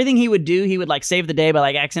he would do, he would like save the day by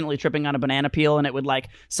like accidentally tripping on a banana peel, and it would like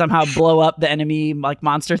somehow blow up the enemy like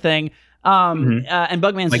monster thing. And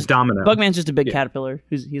Bugman's like Domino. Bugman's just a big caterpillar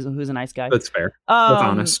who's a nice guy. That's fair. That's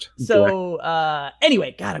honest. So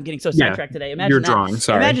anyway, God, I'm getting so sidetracked today. Imagine you're that. drawing.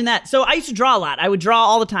 Sorry. Imagine that. So I used to draw a lot. I would draw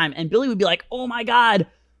all the time, and Billy would be like, "Oh my God,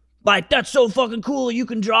 like that's so fucking cool. You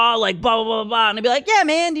can draw like blah blah blah blah." And I'd be like, "Yeah,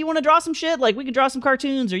 man. Do you want to draw some shit? Like we could draw some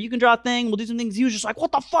cartoons, or you can draw a thing. We'll do some things." He was just like,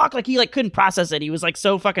 "What the fuck?" Like he like couldn't process it. He was like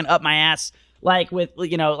so fucking up my ass. Like with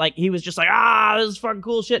like he was just like, this is fucking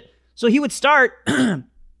cool shit. So he would start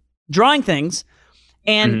drawing things.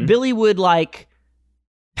 And Billy would like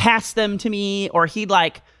pass them to me, or he'd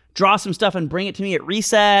like draw some stuff and bring it to me at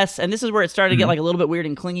recess. And this is where it started to get like a little bit weird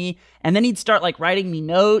and clingy. And then he'd start like writing me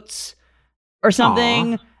notes or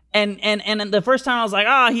something. And the first time I was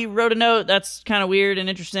like, he wrote a note. That's kind of weird and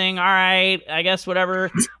interesting. All right, I guess whatever.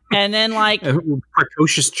 And then like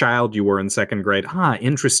precocious child you were in second grade.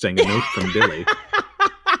 Interesting. A note from Billy.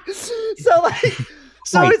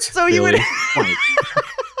 So you would.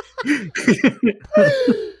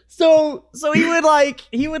 So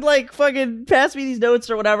he would fucking pass me these notes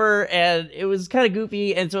or whatever, and it was kind of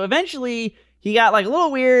goofy. And so eventually he got like a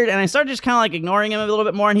little weird, and I started just kind of like ignoring him a little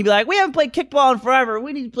bit more. And he'd be like, "We haven't played kickball in forever.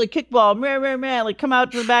 We need to play kickball, man. Like come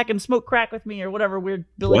out to the back and smoke crack with me or whatever weird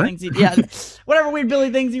Billy things whatever weird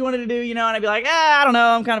Billy things he wanted to do, And I'd be like, I don't know.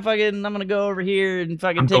 I'm kind of fucking. I'm gonna go over here and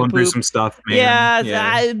fucking take a poop. Through some stuff,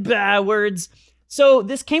 man. Words. So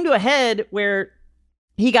this came to a head where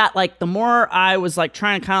he got like the more I was like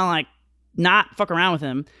trying to kind of like not fuck around with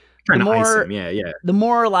him, the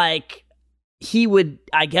more like he would,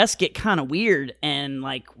 I guess, get kind of weird and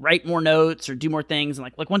like write more notes or do more things.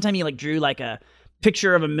 And like one time he like drew like a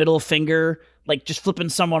picture of a middle finger, like just flipping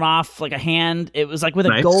someone off like a hand. It was like with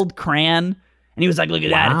a gold crayon. And he was like, "Look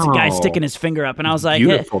at that! It's a guy sticking his finger up." And I was like,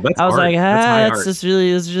 "Beautiful! That's art. That's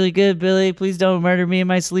really good, Billy. Please don't murder me in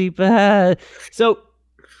my sleep." So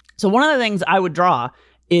one of the things I would draw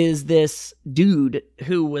is this dude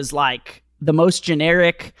who was like the most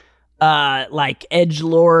generic, like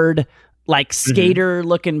edgelord, like skater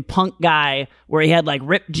looking punk guy, where he had like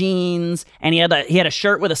ripped jeans and he had a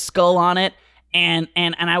shirt with a skull on it. And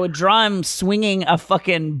I would draw him swinging a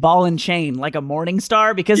fucking ball and chain like a morning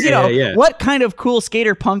star, because what kind of cool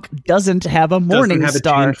skater punk doesn't have a morning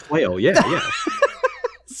star? A flail. Yeah.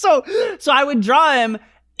 So I would draw him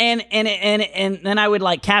and then I would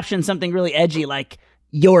like caption something really edgy like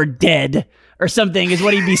 "You're dead" or something is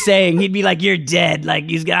what he'd be saying. He'd be like, "You're dead." Like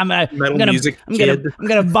I'm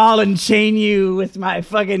gonna ball and chain you with my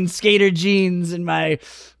fucking skater jeans and my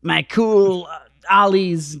cool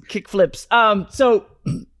ollies, kick flips. So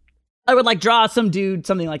I would like draw some dude,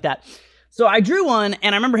 something like that. So I drew one,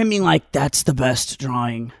 and I remember him being like, "That's the best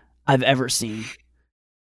drawing I've ever seen.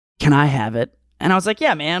 Can I have it?" And I was like,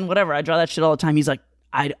 "Yeah, man, whatever. I draw that shit all the time." He's like,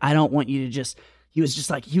 I don't want you to just. He was so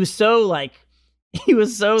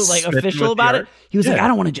official about it. He was like, "I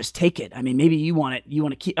don't want to just take it. I mean, maybe you want it. You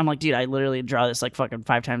want to keep." I'm like, "Dude, I literally draw this like fucking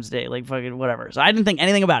 5 times a day, like fucking whatever." So I didn't think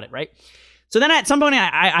anything about it, right? So then at some point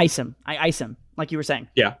I ice him. Like you were saying.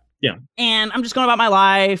 Yeah. And I'm just going about my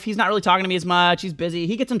life. He's not really talking to me as much. He's busy.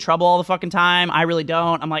 He gets in trouble all the fucking time. I really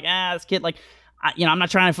don't. I'm like, this kid, like, I'm not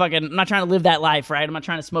trying to live that life, right? I'm not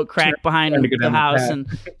trying to smoke crack behind the house and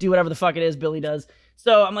do whatever the fuck it is Billy does.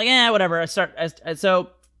 So I'm like, whatever. So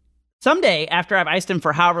someday after I've iced him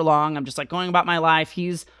for however long, I'm just like going about my life.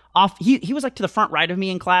 He's off. He was like to the front right of me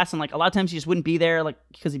in class, and like a lot of times he just wouldn't be there, like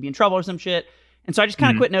because he'd be in trouble or some shit. And so I just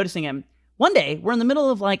kind of quit noticing him. One day, we're in the middle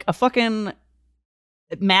of like a fucking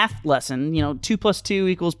math lesson, 2 +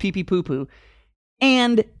 2 = pee pee poo poo,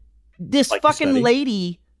 and this like fucking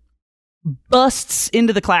lady busts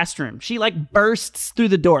into the classroom. She like bursts through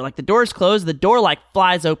the door. Like the door's closed, the door like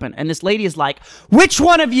flies open, and this lady is like, "Which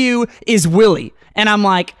one of you is Willie?" And I'm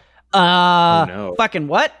like, no. Fucking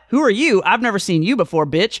what? Who are you? I've never seen you before,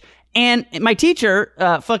 bitch. And my teacher,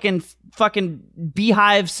 fucking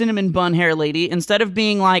beehive cinnamon bun hair lady, instead of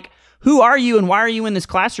being like, "Who are you and why are you in this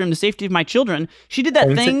classroom? The safety of my children." She did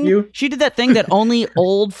that thing. She did that thing that only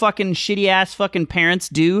old fucking shitty ass fucking parents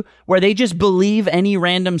do, where they just believe any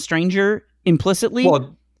random stranger implicitly.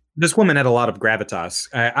 Well, this woman had a lot of gravitas.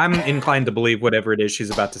 I'm inclined to believe whatever it is she's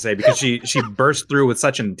about to say, because she burst through with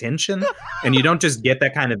such intention, and you don't just get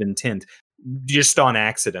that kind of intent. just on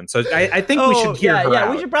accident. So I think we should hear her out.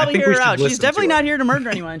 Yeah, we should probably hear her out. She's definitely not here to murder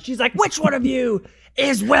anyone. She's like, which one of you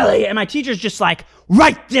is Willie? And my teacher's just like,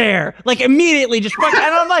 right there. Like immediately just fucking,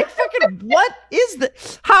 and I'm like, fucking, what is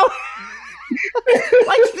this? How?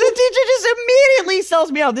 Like the teacher just immediately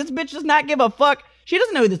sells me out. This bitch does not give a fuck. She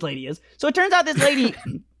doesn't know who this lady is. So it turns out this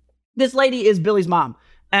lady is Billy's mom.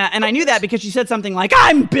 And I knew that because she said something like,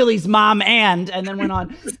 I'm Billy's mom and then went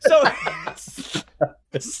on. So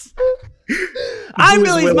I'm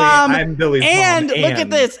Billy's mom. I'm Billy's and mom. Look at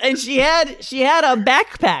this. And she had a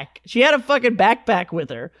backpack. She had a fucking backpack with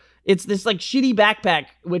her. It's this like shitty backpack,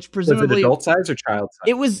 which presumably was it adult size or child size?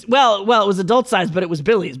 It was it was adult size, but it was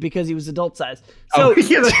Billy's because he was adult size. So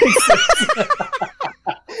yeah,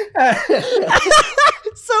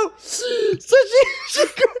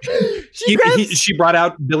 she brought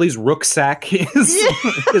out Billy's rucksack,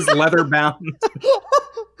 his leather bound,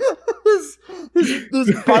 his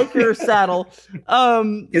biker saddle,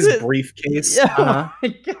 his briefcase. Oh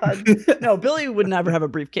my god! No, Billy would never have a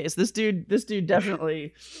briefcase. This dude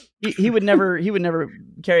definitely he would never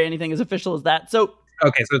carry anything as official as that. So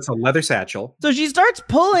okay, so it's a leather satchel. So she starts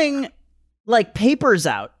pulling like papers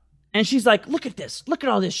out, and she's like, "Look at this! Look at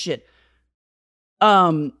all this shit."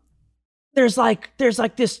 There's like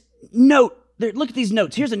this note. Look at these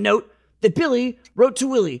notes. Here's a note that Billy wrote to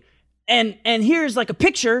Willie, and here's like a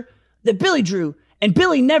picture that Billy drew. And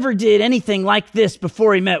Billy never did anything like this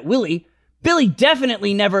before he met Willie. Billy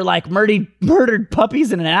definitely never like murdered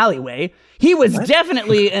puppies in an alleyway. He was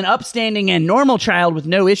definitely an upstanding and normal child with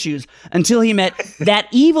no issues until he met that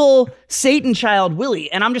evil Satan child,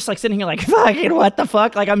 Willie. And I'm just like sitting here like, fucking what the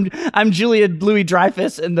fuck? Like I'm Julia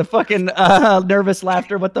Louis-Dreyfus in the fucking nervous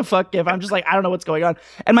laughter. What the fuck if I'm just like, I don't know what's going on.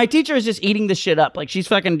 And my teacher is just eating this shit up. Like she's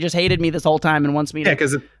fucking just hated me this whole time and wants me to. Yeah,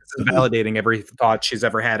 because it's validating every thought she's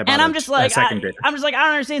ever had about. And I'm just like, I don't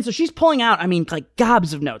understand. So she's pulling out, I mean, like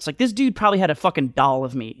gobs of notes. Like this dude probably had a fucking doll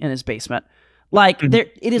of me in his basement. Like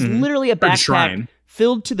it is literally a backpack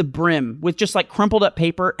filled to the brim with just like crumpled up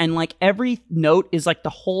paper, and like every note is like the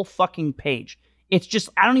whole fucking page. It's just,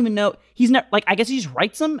 I don't even know. He's not like, I guess he just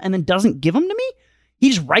writes them and then doesn't give them to me.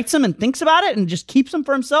 He just writes them and thinks about it and just keeps them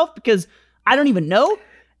for himself because I don't even know.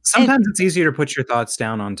 Sometimes it's easier to put your thoughts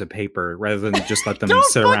down onto paper rather than just let them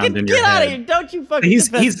sit around in your head. Get out of here. Don't you fucking He's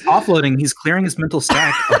offloading. He's clearing his mental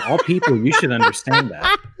stack. Of all people, you should understand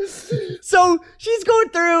that. So she's going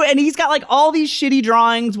through and he's got like all these shitty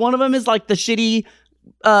drawings. One of them is like the shitty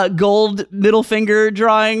gold middle finger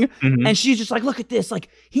drawing. Mm-hmm. And she's just like, look at this. Like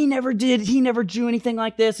he never drew anything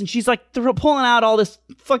like this. And she's like pulling out all this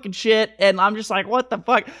fucking shit. And I'm just like, what the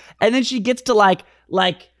fuck? And then she gets to like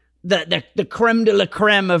the creme de la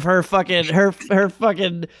creme of her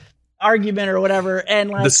fucking argument or whatever,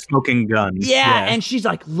 and like the smoking gun. Yeah, and she's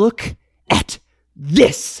like, look at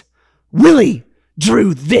this. Willie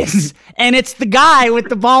drew this. And it's the guy with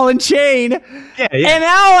the ball and chain. Yeah. And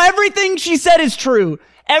now everything she said is true.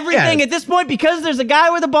 Everything at this point, because there's a guy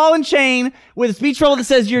with a ball and chain with a speech bubble that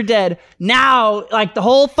says you're dead. Now, like the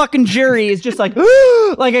whole fucking jury is just like,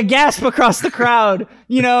 like a gasp across the crowd,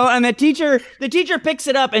 you know. And the teacher picks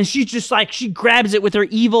it up and she's just like, she grabs it with her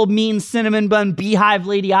evil, mean cinnamon bun beehive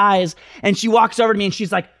lady eyes, and she walks over to me and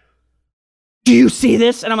she's like, "Do you see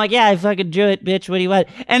this?" And I'm like, "Yeah, I fucking drew it, bitch. What do you want?"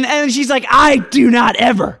 And she's like, "I do not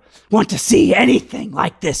ever want to see anything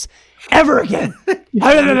like this ever again."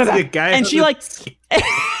 And she like.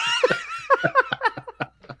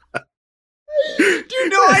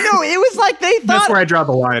 Dude, no, I know. It was like they thought. That's where I draw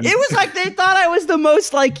the line. It was like they thought I was the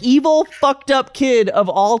most like evil, fucked up kid of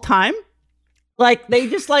all time. Like they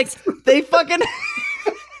just like they fucking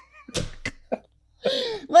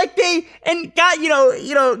like they and God, you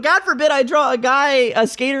know, God forbid I draw a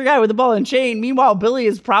skater guy with a ball and chain. Meanwhile, Billy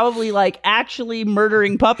is probably like actually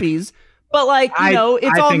murdering puppies. But like, you know,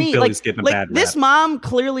 it's all me. Billy's like this mom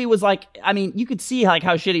clearly was like, I mean, you could see like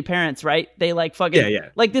how shitty parents, right? They like fucking,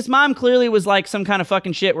 like this mom clearly was like some kind of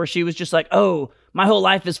fucking shit where she was just like, oh, my whole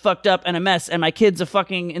life is fucked up and a mess, and my kid's a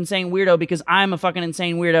fucking insane weirdo because I'm a fucking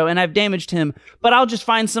insane weirdo and I've damaged him. But I'll just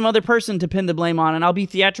find some other person to pin the blame on, and I'll be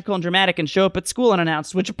theatrical and dramatic and show up at school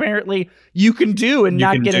unannounced, which apparently you can do and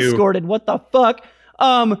not get escorted. What the fuck?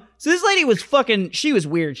 So this lady was fucking, she was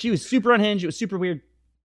weird. She was super unhinged. It was super weird.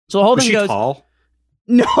 So the whole thing goes. Tall?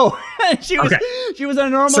 No, she was a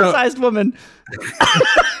normal sized woman.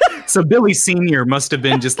 So Billy Senior must have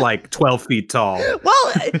been just like 12 feet tall.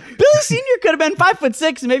 Well, Billy Senior could have been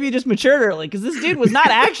 5'6" and maybe he just matured early because this dude was not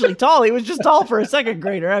actually tall. He was just tall for a second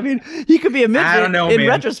grader. I mean, he could be a midget in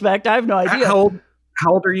retrospect. I have no idea.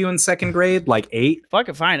 how old are you in second grade? Like 8?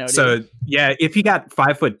 Fucking fine, dude. So yeah, if he got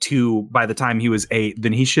 5'2" by the time he was 8,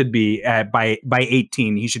 then he should be by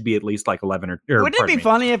 18. He should be at least like 11 or. Wouldn't it be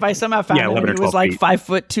funny if I somehow found out he was like feet.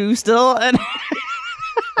 5'2" still? And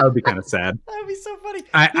that would be kind of sad. That would be so funny.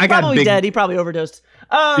 I got probably dead. He probably overdosed.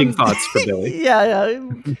 Big thoughts for Billy. Yeah.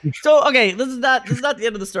 So okay, this is not the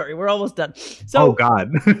end of the story. We're almost done. So, oh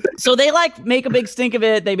God. So they like make a big stink of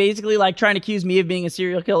it. They basically like trying to accuse me of being a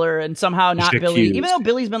serial killer and somehow not Billy. Even though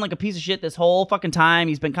Billy's been like a piece of shit this whole fucking time.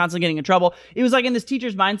 He's been constantly getting in trouble. It was like in this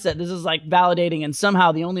teacher's mindset. This is like validating, and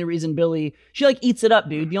somehow the only reason she like eats it up,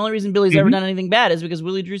 dude. The only reason Billy's ever done anything bad is because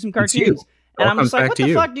Willie drew some cartoons. And I'm just like, what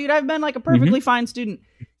the fuck, dude? I've been like a perfectly fine student.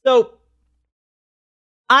 So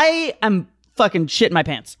I am fucking shitting my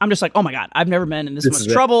pants. I'm just like, oh my God, I've never been in this much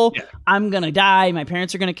trouble. Yeah. I'm going to die. My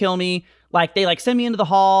parents are going to kill me. Like they like send me into the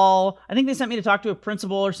hall. I think they sent me to talk to a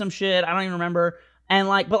principal or some shit. I don't even remember. And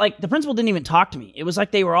like, but like the principal didn't even talk to me. It was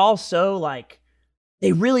like, they were all so like,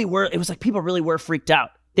 they really were. It was like people really were freaked out.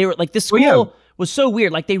 They were like, this school was so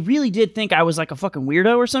weird. Like they really did think I was like a fucking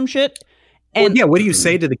weirdo or some shit. And what do you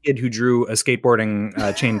say to the kid who drew a skateboarding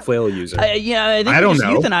chain flail user? I think you just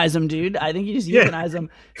euthanize him, dude. I think you just euthanize him.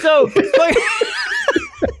 So,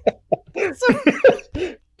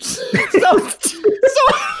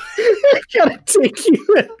 I gotta take you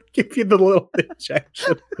and give you the little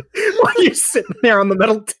injection while you're sitting there on the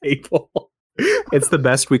metal table. It's the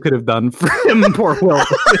best we could have done for him, poor Will.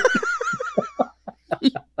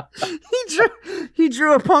 He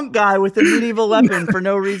drew a punk guy with a medieval weapon for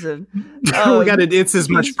no reason. It's as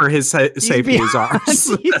much for his safety as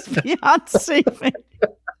ours. He's beyond saving.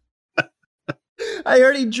 I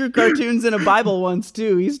heard he drew cartoons in a Bible once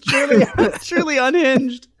too. He's truly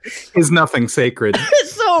unhinged. Is nothing sacred.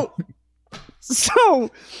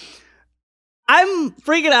 So I'm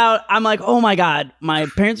freaking out. I'm like, oh my God, my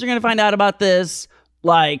parents are gonna find out about this.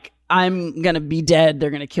 Like, I'm gonna be dead.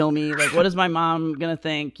 They're gonna kill me. Like, what is my mom gonna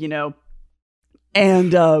think? You know?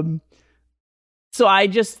 And so I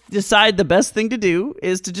just decide the best thing to do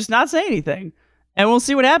is to just not say anything, and we'll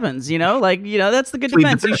see what happens. You know, like that's the good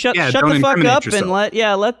defense. You shut the fuck up and let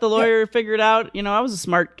the lawyer figure it out. You know, I was a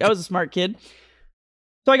smart kid.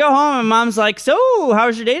 So I go home and mom's like, "So, how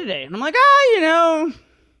was your day today?" And I'm like,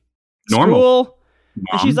 normal. School.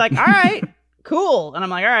 And she's like, "All right, cool." And I'm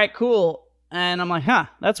like, "All right, cool." And I'm like, "Huh,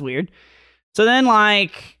 that's weird." So then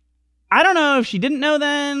like, I don't know if she didn't know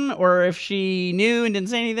then or if she knew and didn't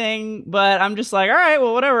say anything, but I'm just like, all right,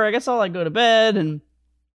 well, whatever. I guess I'll like go to bed and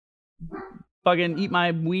fucking eat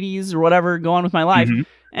my Wheaties or whatever, go on with my life. Mm-hmm.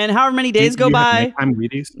 And however many days go by. I'm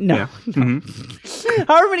Wheaties? No. Yeah. Mm-hmm.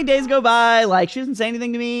 However many days go by, like she doesn't say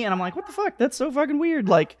anything to me. And I'm like, what the fuck? That's so fucking weird.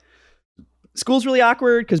 Like, school's really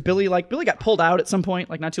awkward because Billy got pulled out at some point,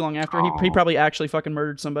 like not too long after. He probably actually fucking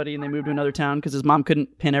murdered somebody and they moved to another town because his mom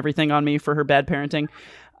couldn't pin everything on me for her bad parenting.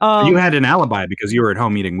 You had an alibi because you were at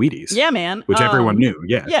home eating Wheaties. Yeah, man. Which everyone knew.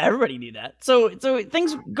 Yeah. Yeah, everybody knew that. So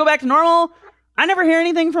things go back to normal. I never hear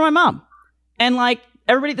anything from my mom. And like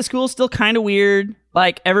everybody at the school is still kind of weird.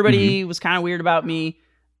 Like everybody was kind of weird about me,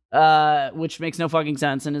 which makes no fucking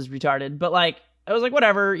sense and is retarded. But like, I was like,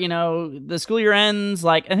 whatever, the school year ends.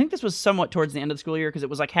 Like, I think this was somewhat towards the end of the school year because it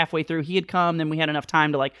was like halfway through. He had come, then we had enough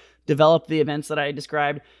time to like develop the events that I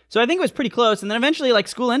described. So I think it was pretty close. And then eventually like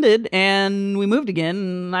school ended and we moved again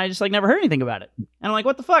and I just like never heard anything about it. And I'm like,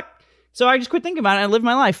 what the fuck? So I just quit thinking about it. I lived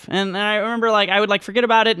my life. And I remember like I would like forget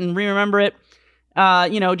about it and remember it,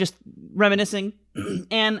 just reminiscing.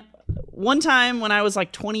 And one time when I was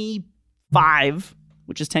like 25,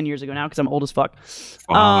 which is 10 years ago now because I'm old as fuck.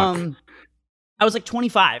 I was like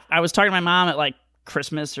 25. I was talking to my mom at like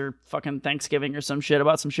Christmas or fucking Thanksgiving or some shit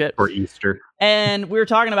about some shit. Or Easter. And we were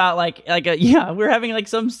talking about we were having like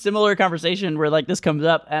some similar conversation where like this comes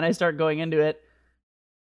up and I start going into it.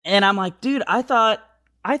 And I'm like, dude, I thought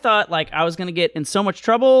like I was going to get in so much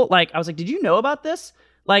trouble. Like I was like, did you know about this?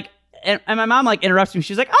 Like, and my mom like interrupts me.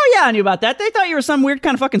 She's like, oh yeah, I knew about that. They thought you were some weird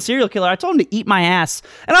kind of fucking serial killer. I told them to eat my ass.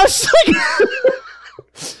 And I was just like...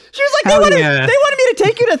 She was like, they wanted me to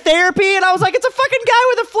take you to therapy. And I was like, it's a fucking guy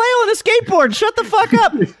with a flail and a skateboard. Shut the fuck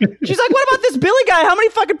up. She's like, what about this Billy guy? How many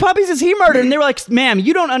fucking puppies has he murdered? And they were like, ma'am,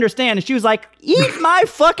 you don't understand. And she was like, eat my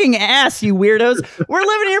fucking ass, you weirdos. We're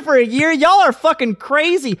living here for a year. Y'all are fucking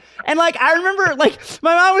crazy. And like, I remember like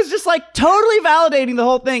my mom was just like totally validating the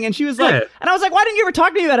whole thing. And she was like, and I was like, why didn't you ever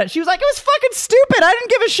talk to me about it? She was like, it was fucking stupid. I didn't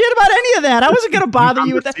give a shit about any of that. I wasn't going to bother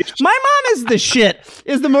you with that. My mom is the shit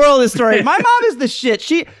is the moral of the story. My mom is the shit.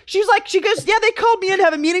 She's like, she goes, yeah, they called me in to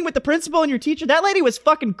have a meeting with the principal and your teacher. That lady was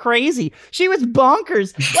fucking crazy. She was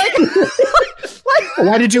bonkers. Like,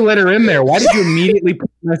 why did you let her in there? Why did you immediately put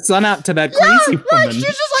my son out to that crazy woman? She's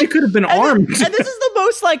just like, she could have been armed. And this is the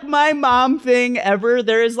most like my mom thing ever.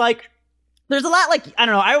 There's a lot like, I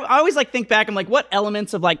don't know. I always like think back. I'm like, what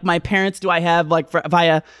elements of like my parents do I have like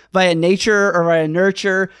via nature or via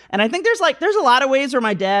nurture? And I think there's a lot of ways where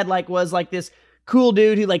my dad like was like this cool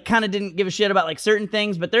dude who like kind of didn't give a shit about like certain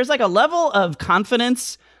things, but there's like a level of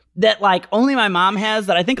confidence that like only my mom has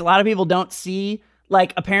that I think a lot of people don't see.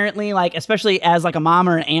 Like apparently, like especially as like a mom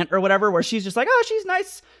or an aunt or whatever, where she's just like, oh, she's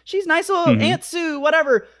nice little Aunt Sue,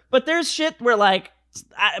 whatever. But there's shit where like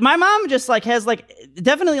my mom just like has like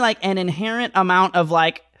definitely like an inherent amount of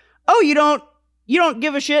like, oh, you don't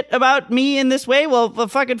give a shit about me in this way. Well,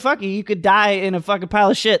 fucking fuck you. You could die in a fucking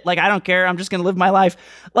pile of shit. Like I don't care. I'm just gonna live my life.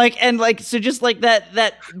 Like and like so just like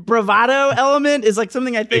that bravado element is like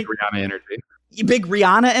something I think. Big Rihanna energy. Big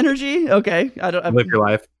Rihanna energy. Okay, live your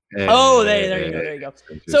life. Oh, there you go.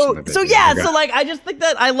 So yeah, so like I just think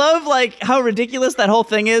that I love like how ridiculous that whole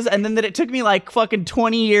thing is, and then that it took me like fucking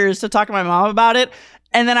 20 years to talk to my mom about it,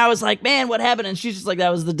 and then I was like, man, what happened? And she's just like,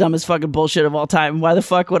 that was the dumbest fucking bullshit of all time. Why the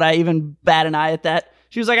fuck would I even bat an eye at that?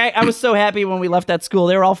 She was like, I was so happy when we left that school.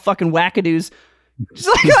 They were all fucking wackadoos. She's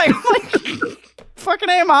like fucking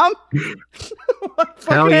hey, mom.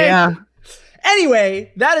 Hell yeah.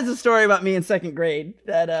 Anyway, that is a story about me in second grade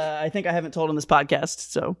that I think I haven't told on this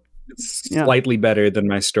podcast. So it's slightly better than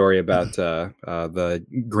my story about the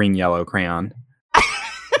green yellow crayon. I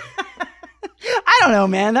don't know,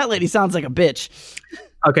 man. That lady sounds like a bitch.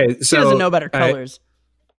 Okay, so she doesn't know better colors.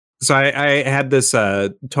 I had this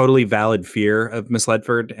totally valid fear of Miss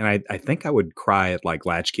Ledford, and I think I would cry at like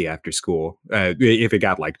latchkey after school if it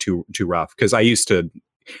got like too rough, because I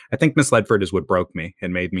think Miss Ledford is what broke me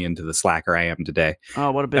and made me into the slacker I am today.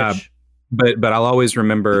 Oh, what a bitch! But I'll always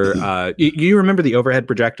remember. You remember the overhead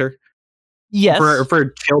projector? Yes.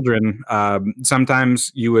 For children,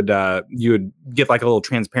 sometimes you would get like a little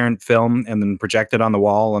transparent film and then project it on the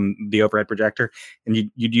wall on the overhead projector,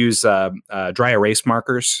 and you'd use dry erase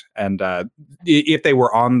markers, and if they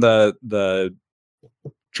were on the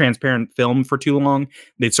transparent film for too long,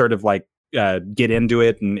 they'd sort of like get into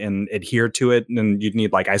it and adhere to it, and then you'd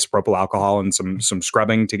need like isopropyl alcohol and some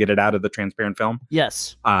scrubbing to get it out of the transparent film.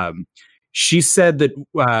 Yes. She said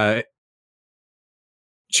that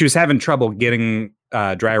she was having trouble getting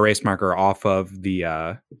dry erase marker off of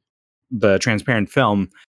the transparent film,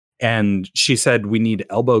 and she said we need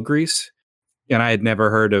elbow grease. And I had never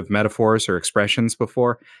heard of metaphors or expressions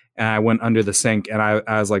before, and I went under the sink and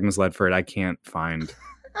I was like, Ms. Ledford, I can't find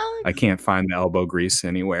the elbow grease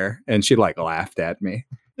anywhere. And she like laughed at me.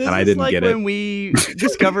 This and I didn't like get it. When we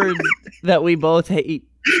discovered that we both hate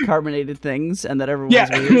carbonated things and that everyone's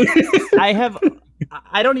weird.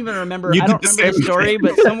 I don't even remember. I don't remember the story,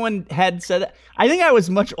 but someone had said that. I think I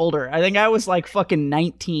was much older. I think I was like fucking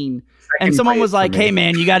 19. And someone was like, hey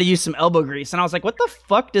man, you got to use some elbow grease. And I was like, what the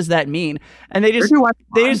fuck does that mean? And they just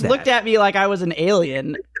looked at me like I was an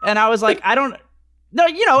alien. And I was like,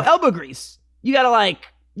 elbow grease. You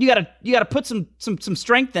gotta put some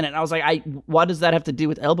strength in it. And I was like, what does that have to do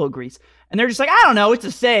with elbow grease? And they're just like, I don't know, it's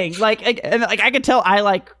a saying. Like I could tell I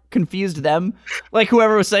like confused them. Like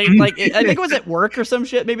whoever was saying, like I think it was at work or some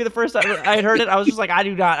shit. Maybe the first time I had heard it, I was just like,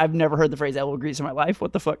 I've never heard the phrase elbow grease in my life.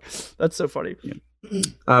 What the fuck? That's so funny.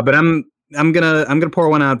 But I'm gonna pour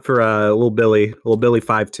one out for little Billy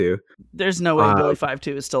 5'2". There's no way Billy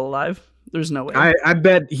 5'2" is still alive. There's no way. I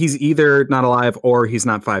bet he's either not alive or he's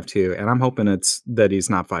not 5'2", and I'm hoping it's that he's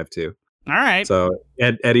not 5'2". All right. So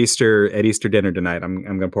at Easter dinner tonight, I'm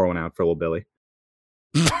gonna pour one out for little Billy.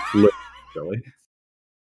 Little Billy.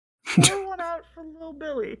 Pour one out for little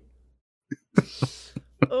Billy.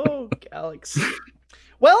 Oh, Alex.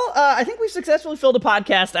 Well, I think we've successfully filled a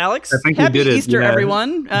podcast, Alex. I think Happy we did Easter, it. Yeah.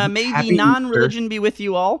 everyone. May the non-religion be with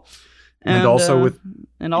you all, and also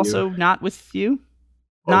not with you.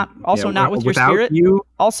 Not with your spirit. You?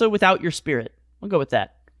 Also without your spirit. We'll go with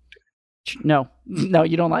that. No,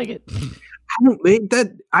 you don't like it.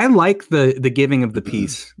 I like the giving of the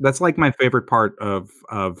peace. That's like my favorite part of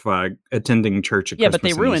attending church at Christmas. But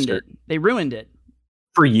they ruined it. They ruined it.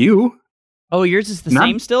 For you? Oh, yours is the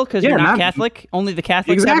same still because you're not Catholic? Only the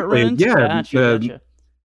Catholics have it ruined? Yeah. Gotcha.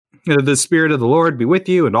 The Spirit of the Lord be with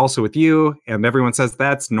you and also with you. And everyone says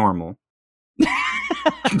that's normal.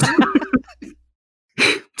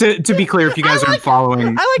 To be clear, if you guys aren't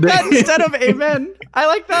following... I like that instead of amen. I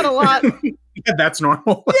like that a lot. Yeah, that's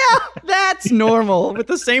normal. Yeah, that's normal. With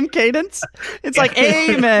the same cadence. It's like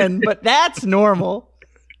amen, but that's normal.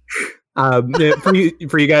 For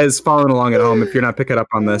you guys following along at home, if you're not picking up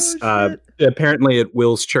on this, apparently at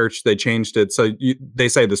Will's church, they changed it. So they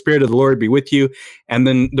say, the Spirit of the Lord be with you. And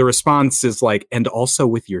then the response is like, and also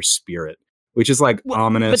with your spirit, which is like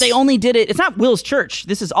ominous. But they only did it. It's not Will's church.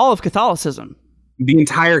 This is all of Catholicism. The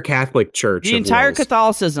entire Catholic Church. The entire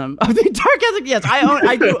Catholicism of the entire Catholic. Yes,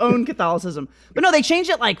 I do own Catholicism, but no, they changed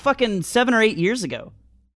it like fucking 7 or 8 years ago.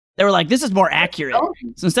 They were like, this is more accurate.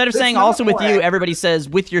 So instead of saying also with you, everybody says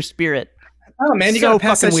with your spirit. Oh man, you gotta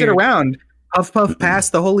pass that shit around. Puff puff pass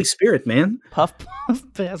the Holy Spirit, man. Puff puff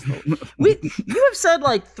pass. You have said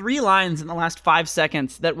like 3 lines in the last 5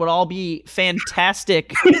 seconds that would all be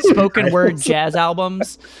fantastic spoken word jazz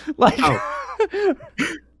albums. Like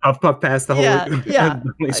puff puff pass the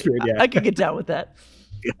Holy Spirit. I could get down with that.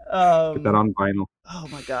 Get that on vinyl. Oh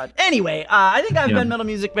my god. Anyway, I think I've been Metal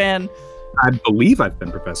Music Man. I believe I've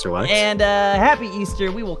been Professor Lex. And happy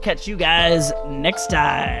Easter. We will catch you guys next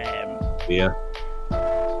time. Yeah.